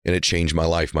and it changed my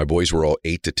life. My boys were all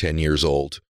 8 to 10 years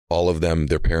old. All of them,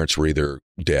 their parents were either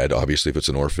dead, obviously if it's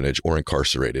an orphanage, or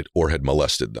incarcerated, or had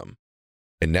molested them.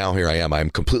 And now here I am. I'm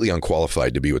completely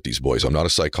unqualified to be with these boys. I'm not a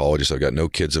psychologist. I've got no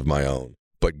kids of my own.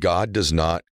 But God does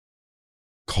not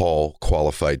call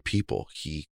qualified people.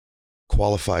 He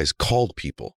qualifies called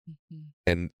people.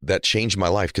 And that changed my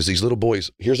life because these little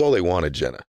boys, here's all they wanted,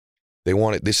 Jenna. They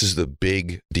wanted, this is the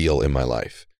big deal in my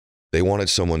life. They wanted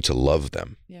someone to love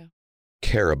them,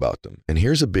 care about them. And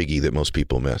here's a biggie that most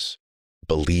people miss.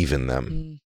 Believe in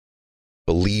them.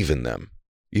 Believe in them.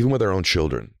 Even with our own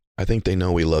children. I think they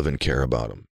know we love and care about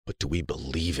them. But do we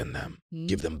believe in them?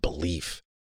 Give them belief.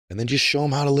 And then just show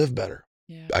them how to live better.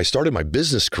 Yeah. I started my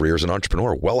business career as an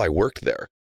entrepreneur while I worked there.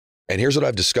 And here's what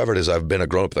I've discovered as I've been a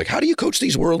grown-up. Like, how do you coach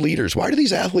these world leaders? Why do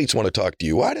these athletes want to talk to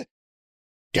you?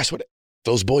 Guess what?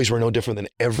 Those boys were no different than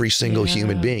every single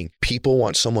human being. People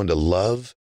want someone to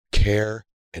love, care,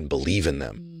 and believe in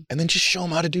them, and then just show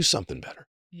them how to do something better.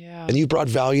 Yeah. And you brought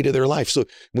value to their life. So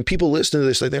when people listen to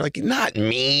this, they're like, not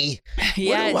me. What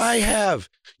do I have?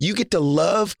 You get to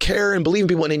love, care, and believe in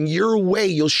people. And in your way,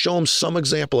 you'll show them some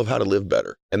example of how to live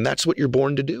better. And that's what you're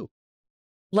born to do.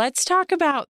 Let's talk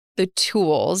about the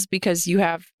tools, because you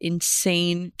have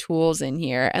insane tools in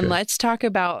here. And let's talk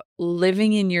about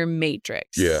living in your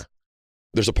matrix. Yeah.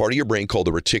 There's a part of your brain called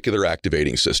the reticular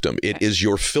activating system. It is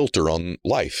your filter on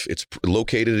life. It's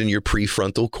located in your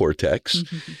prefrontal cortex,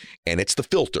 and it's the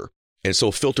filter. And so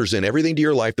it filters in everything to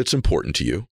your life that's important to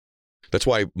you. That's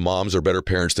why moms are better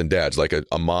parents than dads. Like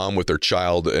a mom with their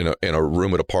child in a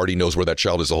room at a party knows where that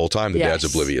child is the whole time. The dad's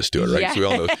oblivious to it, right? Yes. So we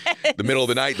all know the middle of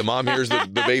the night, the mom hears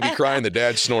the baby crying, the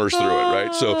dad snores through it,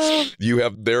 right? So you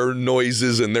have their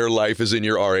noises and their life is in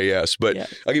your RAS. But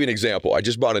I'll give you an example. I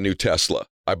just bought a new Tesla.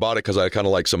 I bought it because I kind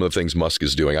of like some of the things Musk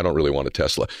is doing. I don't really want a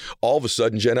Tesla. All of a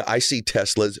sudden, Jenna, I see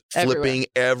Teslas flipping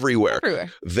everywhere.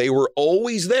 They were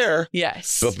always there.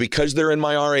 Yes. But because they're in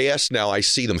my RAS now, I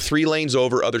see them 3 lanes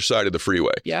over, other side of the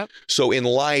freeway. Yep. So in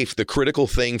life, the critical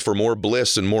thing for more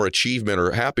bliss and more achievement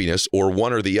or happiness, or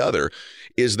one or the other,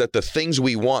 is that the things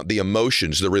we want, the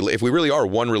emotions, if we really are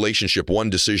one relationship, one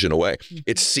decision away,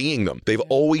 it's seeing them. They've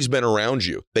always been around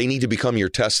you. They need to become your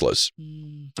Teslas.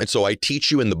 And so I teach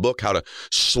you in the book how to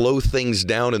slow things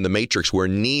down in the matrix, where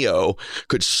Neo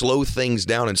could slow things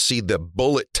down and see the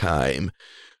bullet time.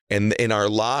 And in our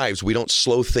lives, we don't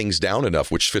slow things down enough,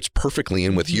 which fits perfectly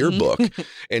in with your book.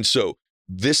 And so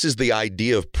this is the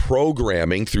idea of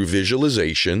programming through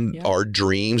visualization, our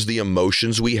dreams, the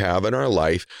emotions we have in our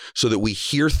life, so that we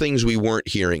hear things we weren't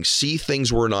hearing, see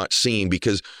things we're not seeing,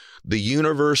 because the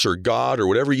universe or God or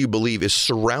whatever you believe is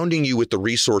surrounding you with the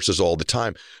resources all the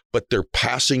time, but they're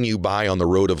passing you by on the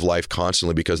road of life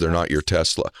constantly because they're not your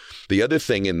Tesla. The other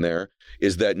thing in there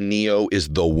is that Neo is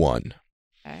the one.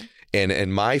 Okay. And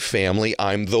in my family,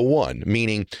 I'm the one,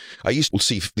 meaning I used to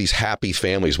see these happy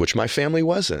families, which my family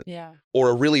wasn't, or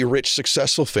a really rich,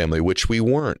 successful family, which we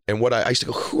weren't. And what I used to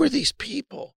go, who are these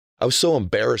people? I was so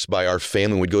embarrassed by our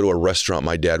family. We'd go to a restaurant,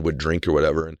 my dad would drink or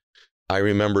whatever. And I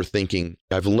remember thinking,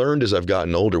 I've learned as I've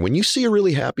gotten older, when you see a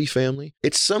really happy family,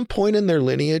 at some point in their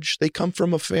lineage, they come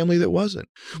from a family that wasn't.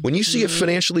 When you see a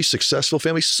financially successful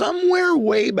family, somewhere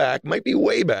way back, might be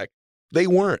way back, they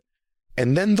weren't.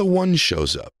 And then the one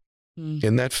shows up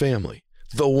in that family,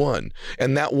 the one.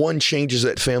 And that one changes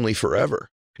that family forever.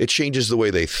 It changes the way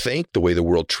they think, the way the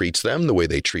world treats them, the way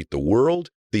they treat the world,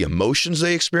 the emotions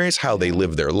they experience, how they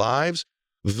live their lives.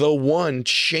 The one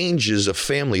changes a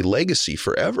family legacy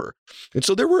forever. And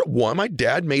so there were one, my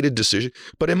dad made a decision,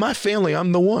 but in my family,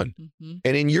 I'm the one.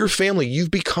 And in your family,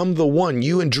 you've become the one.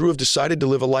 You and Drew have decided to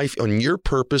live a life on your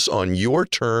purpose, on your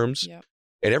terms.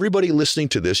 And everybody listening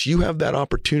to this, you have that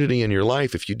opportunity in your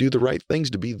life, if you do the right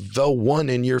things, to be the one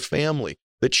in your family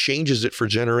that changes it for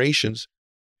generations.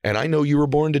 And I know you were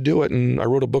born to do it, and I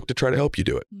wrote a book to try to help you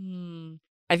do it.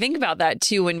 I think about that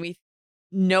too when we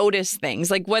notice things,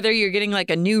 like whether you're getting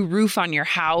like a new roof on your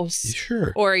house,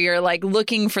 or you're like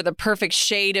looking for the perfect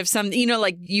shade of something, you know,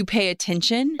 like you pay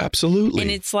attention. Absolutely. And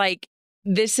it's like,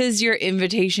 this is your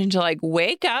invitation to like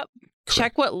wake up,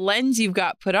 check what lens you've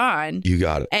got put on. You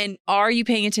got it. And are you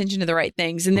paying attention to the right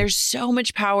things? And there's so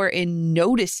much power in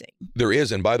noticing. There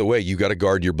is. And by the way, you got to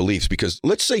guard your beliefs, because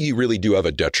let's say you really do have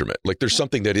a detriment. Like there's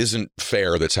something that isn't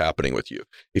fair that's happening with you.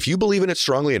 If you believe in it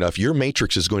strongly enough, your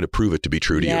matrix is going to prove it to be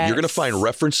true to you. You're going to find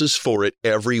references for it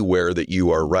everywhere that you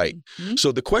are right.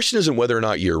 So the question isn't whether or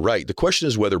not you're right. The question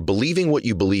is whether believing what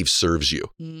you believe serves you.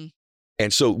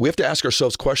 And so we have to ask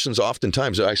ourselves questions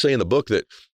oftentimes. I say in the book that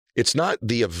it's not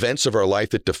the events of our life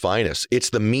that define us. It's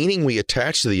the meaning we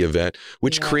attach to the event,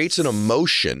 which creates an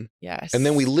emotion. And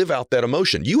then we live out that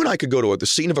emotion. You and I could go to the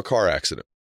scene of a car accident,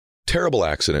 terrible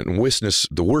accident, and witness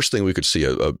the worst thing we could see,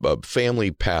 a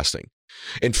family passing.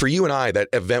 And for you and I, that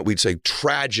event, we'd say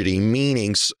tragedy,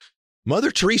 meanings. Mother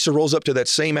Teresa rolls up to that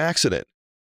same accident.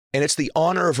 And it's the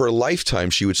honor of her lifetime,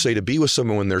 she would say, to be with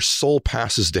someone when their soul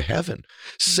passes to heaven.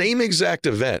 Same exact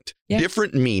event,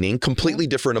 different meaning, completely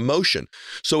different emotion.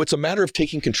 So it's a matter of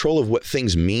taking control of what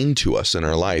things mean to us in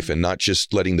our life and not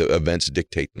just letting the events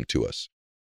dictate them to us.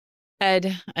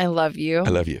 Ed, I love you. I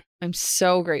love you. I'm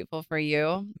so grateful for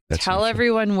you. Tell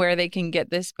everyone where they can get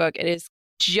this book. It is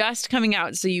just coming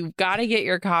out, so you've got to get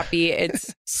your copy.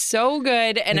 It's so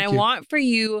good. And I want for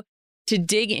you to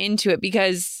dig into it,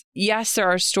 because yes, there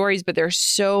are stories, but there's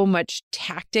so much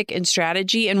tactic and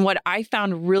strategy. And what I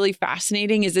found really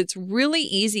fascinating is it's really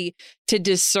easy to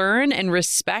discern and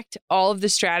respect all of the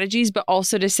strategies, but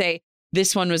also to say,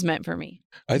 this one was meant for me.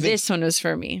 This one was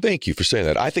for me. Thank you for saying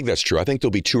that. I think that's true. I think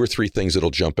there'll be 2 or 3 things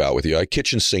that'll jump out with you. I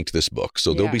kitchen sinked this book,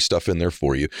 so there'll be stuff in there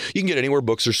for you. You can get anywhere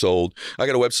books are sold. I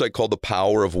got a website called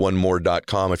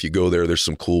thepowerofonemore.com. If you go there, there's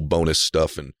some cool bonus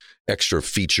stuff and extra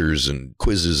features and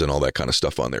quizzes and all that kind of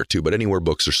stuff on there too. But anywhere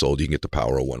books are sold, you can get The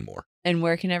Power of One More. And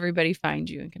where can everybody find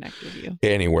you and connect with you?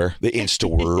 Anywhere. The Insta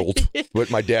world.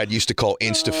 What my dad used to call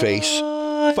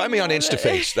Instaface. Find me on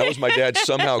Instaface. That was my dad's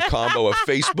somehow combo of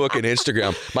Facebook and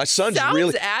Instagram. My son's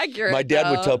Sounds accurate. My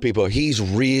dad would tell people he's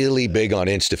really big on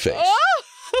Instaface. Oh!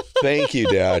 Thank you,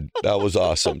 Dad. That was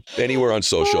awesome. Anywhere on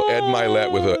social. Ed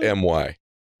Mylett with a M-Y.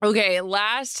 Okay,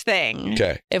 last thing.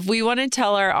 Okay. If we want to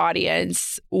tell our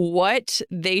audience what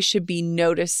they should be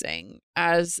noticing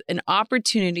as an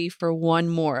opportunity for one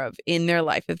more of in their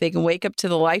life, if they can wake up to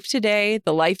the life today,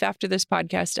 the life after this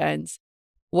podcast ends,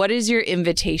 what is your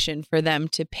invitation for them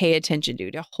to pay attention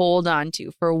to hold on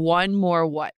to for one more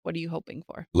what? What are you hoping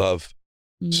for? Love.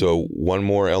 So one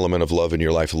more element of love in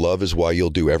your life. Love is why you'll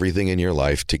do everything in your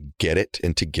life to get it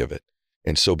and to give it.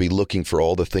 And so be looking for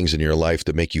all the things in your life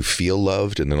that make you feel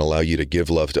loved and then allow you to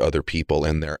give love to other people.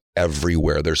 And they're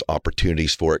everywhere. There's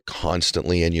opportunities for it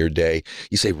constantly in your day.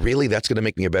 You say, really? That's going to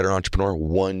make me a better entrepreneur?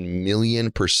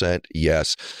 1,000,000%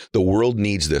 yes. The world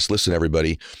needs this. Listen,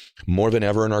 everybody, more than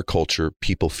ever in our culture,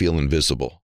 people feel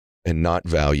invisible and not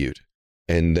valued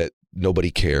and that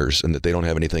nobody cares and that they don't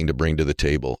have anything to bring to the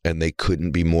table. And they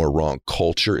couldn't be more wrong.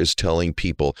 Culture is telling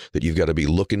people that you've got to be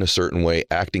looking a certain way,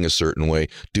 acting a certain way,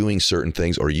 doing certain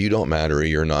things, or you don't matter, or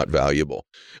you're not valuable,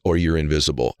 or you're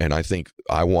invisible. And I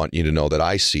want you to know that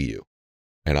I see you.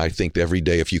 And I think every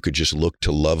day, if you could just look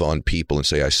to love on people and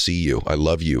say, I see you, I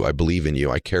love you, I believe in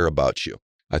you, I care about you,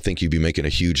 I think you'd be making a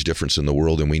huge difference in the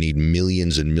world. And we need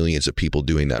millions and millions of people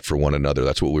doing that for one another.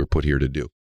 That's what we're put here to do.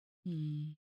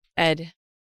 Ed,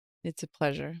 it's a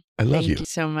pleasure. I love you. Thank you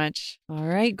so much. All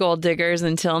right, gold diggers,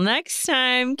 until next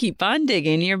time, keep on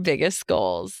digging your biggest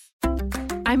goals.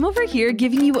 I'm over here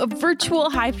giving you a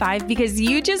virtual high five because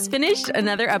you just finished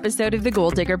another episode of the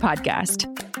Gold Digger podcast.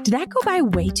 Did that go by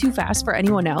way too fast for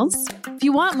anyone else? If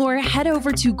you want more, head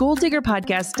over to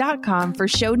golddiggerpodcast.com for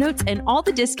show notes and all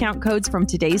the discount codes from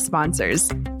today's sponsors.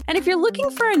 And if you're looking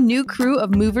for a new crew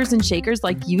of movers and shakers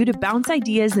like you to bounce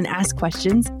ideas and ask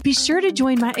questions, be sure to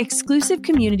join my exclusive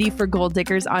community for Gold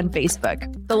Diggers on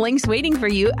Facebook. The link's waiting for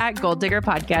you at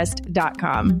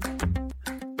golddiggerpodcast.com.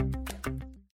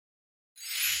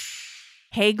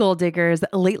 Hey, Gold Diggers.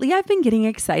 Lately, I've been getting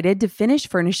excited to finish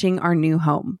furnishing our new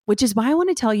home, which is why I want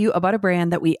to tell you about a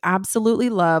brand that we absolutely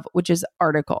love, which is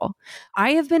Article.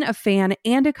 I have been a fan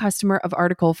and a customer of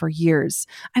Article for years.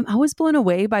 I'm always blown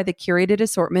away by the curated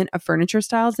assortment of furniture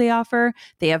styles they offer.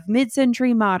 They have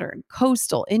mid-century modern,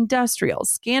 coastal, industrial,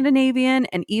 Scandinavian,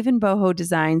 and even boho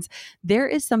designs. There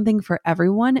is something for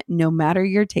everyone, no matter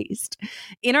your taste.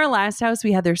 In our last house,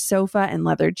 we had their sofa and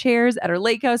leather chairs. At our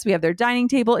lake house, we have their dining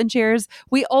table and chairs.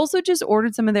 We also just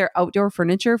ordered some of their outdoor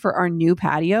furniture for our new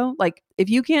patio. Like, if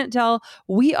you can't tell,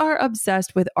 we are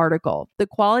obsessed with Article. The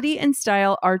quality and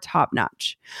style are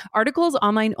top-notch. Article's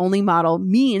online-only model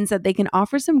means that they can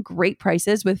offer some great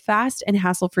prices with fast and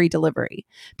hassle-free delivery.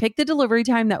 Pick the delivery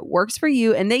time that works for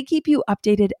you, and they keep you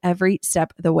updated every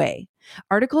step of the way.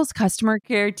 Article's customer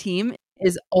care team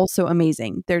is also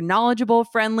amazing. They're knowledgeable,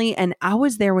 friendly, and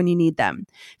always there when you need them.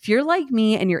 If you're like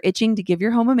me and you're itching to give your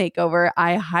home a makeover,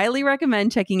 I highly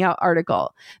recommend checking out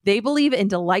Article. They believe in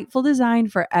delightful design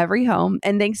for every home,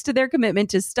 and thanks to their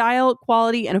commitment to style,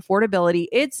 quality, and affordability,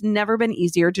 it's never been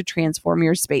easier to transform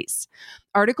your space.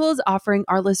 Article is offering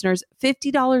our listeners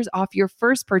 $50 off your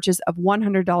first purchase of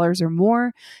 $100 or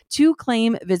more. To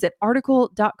claim, visit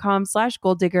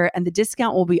article.com/golddigger and the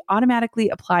discount will be automatically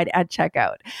applied at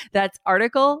checkout. That's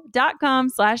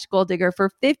article.com/golddigger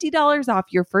for $50 off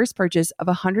your first purchase of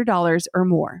 $100 or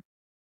more.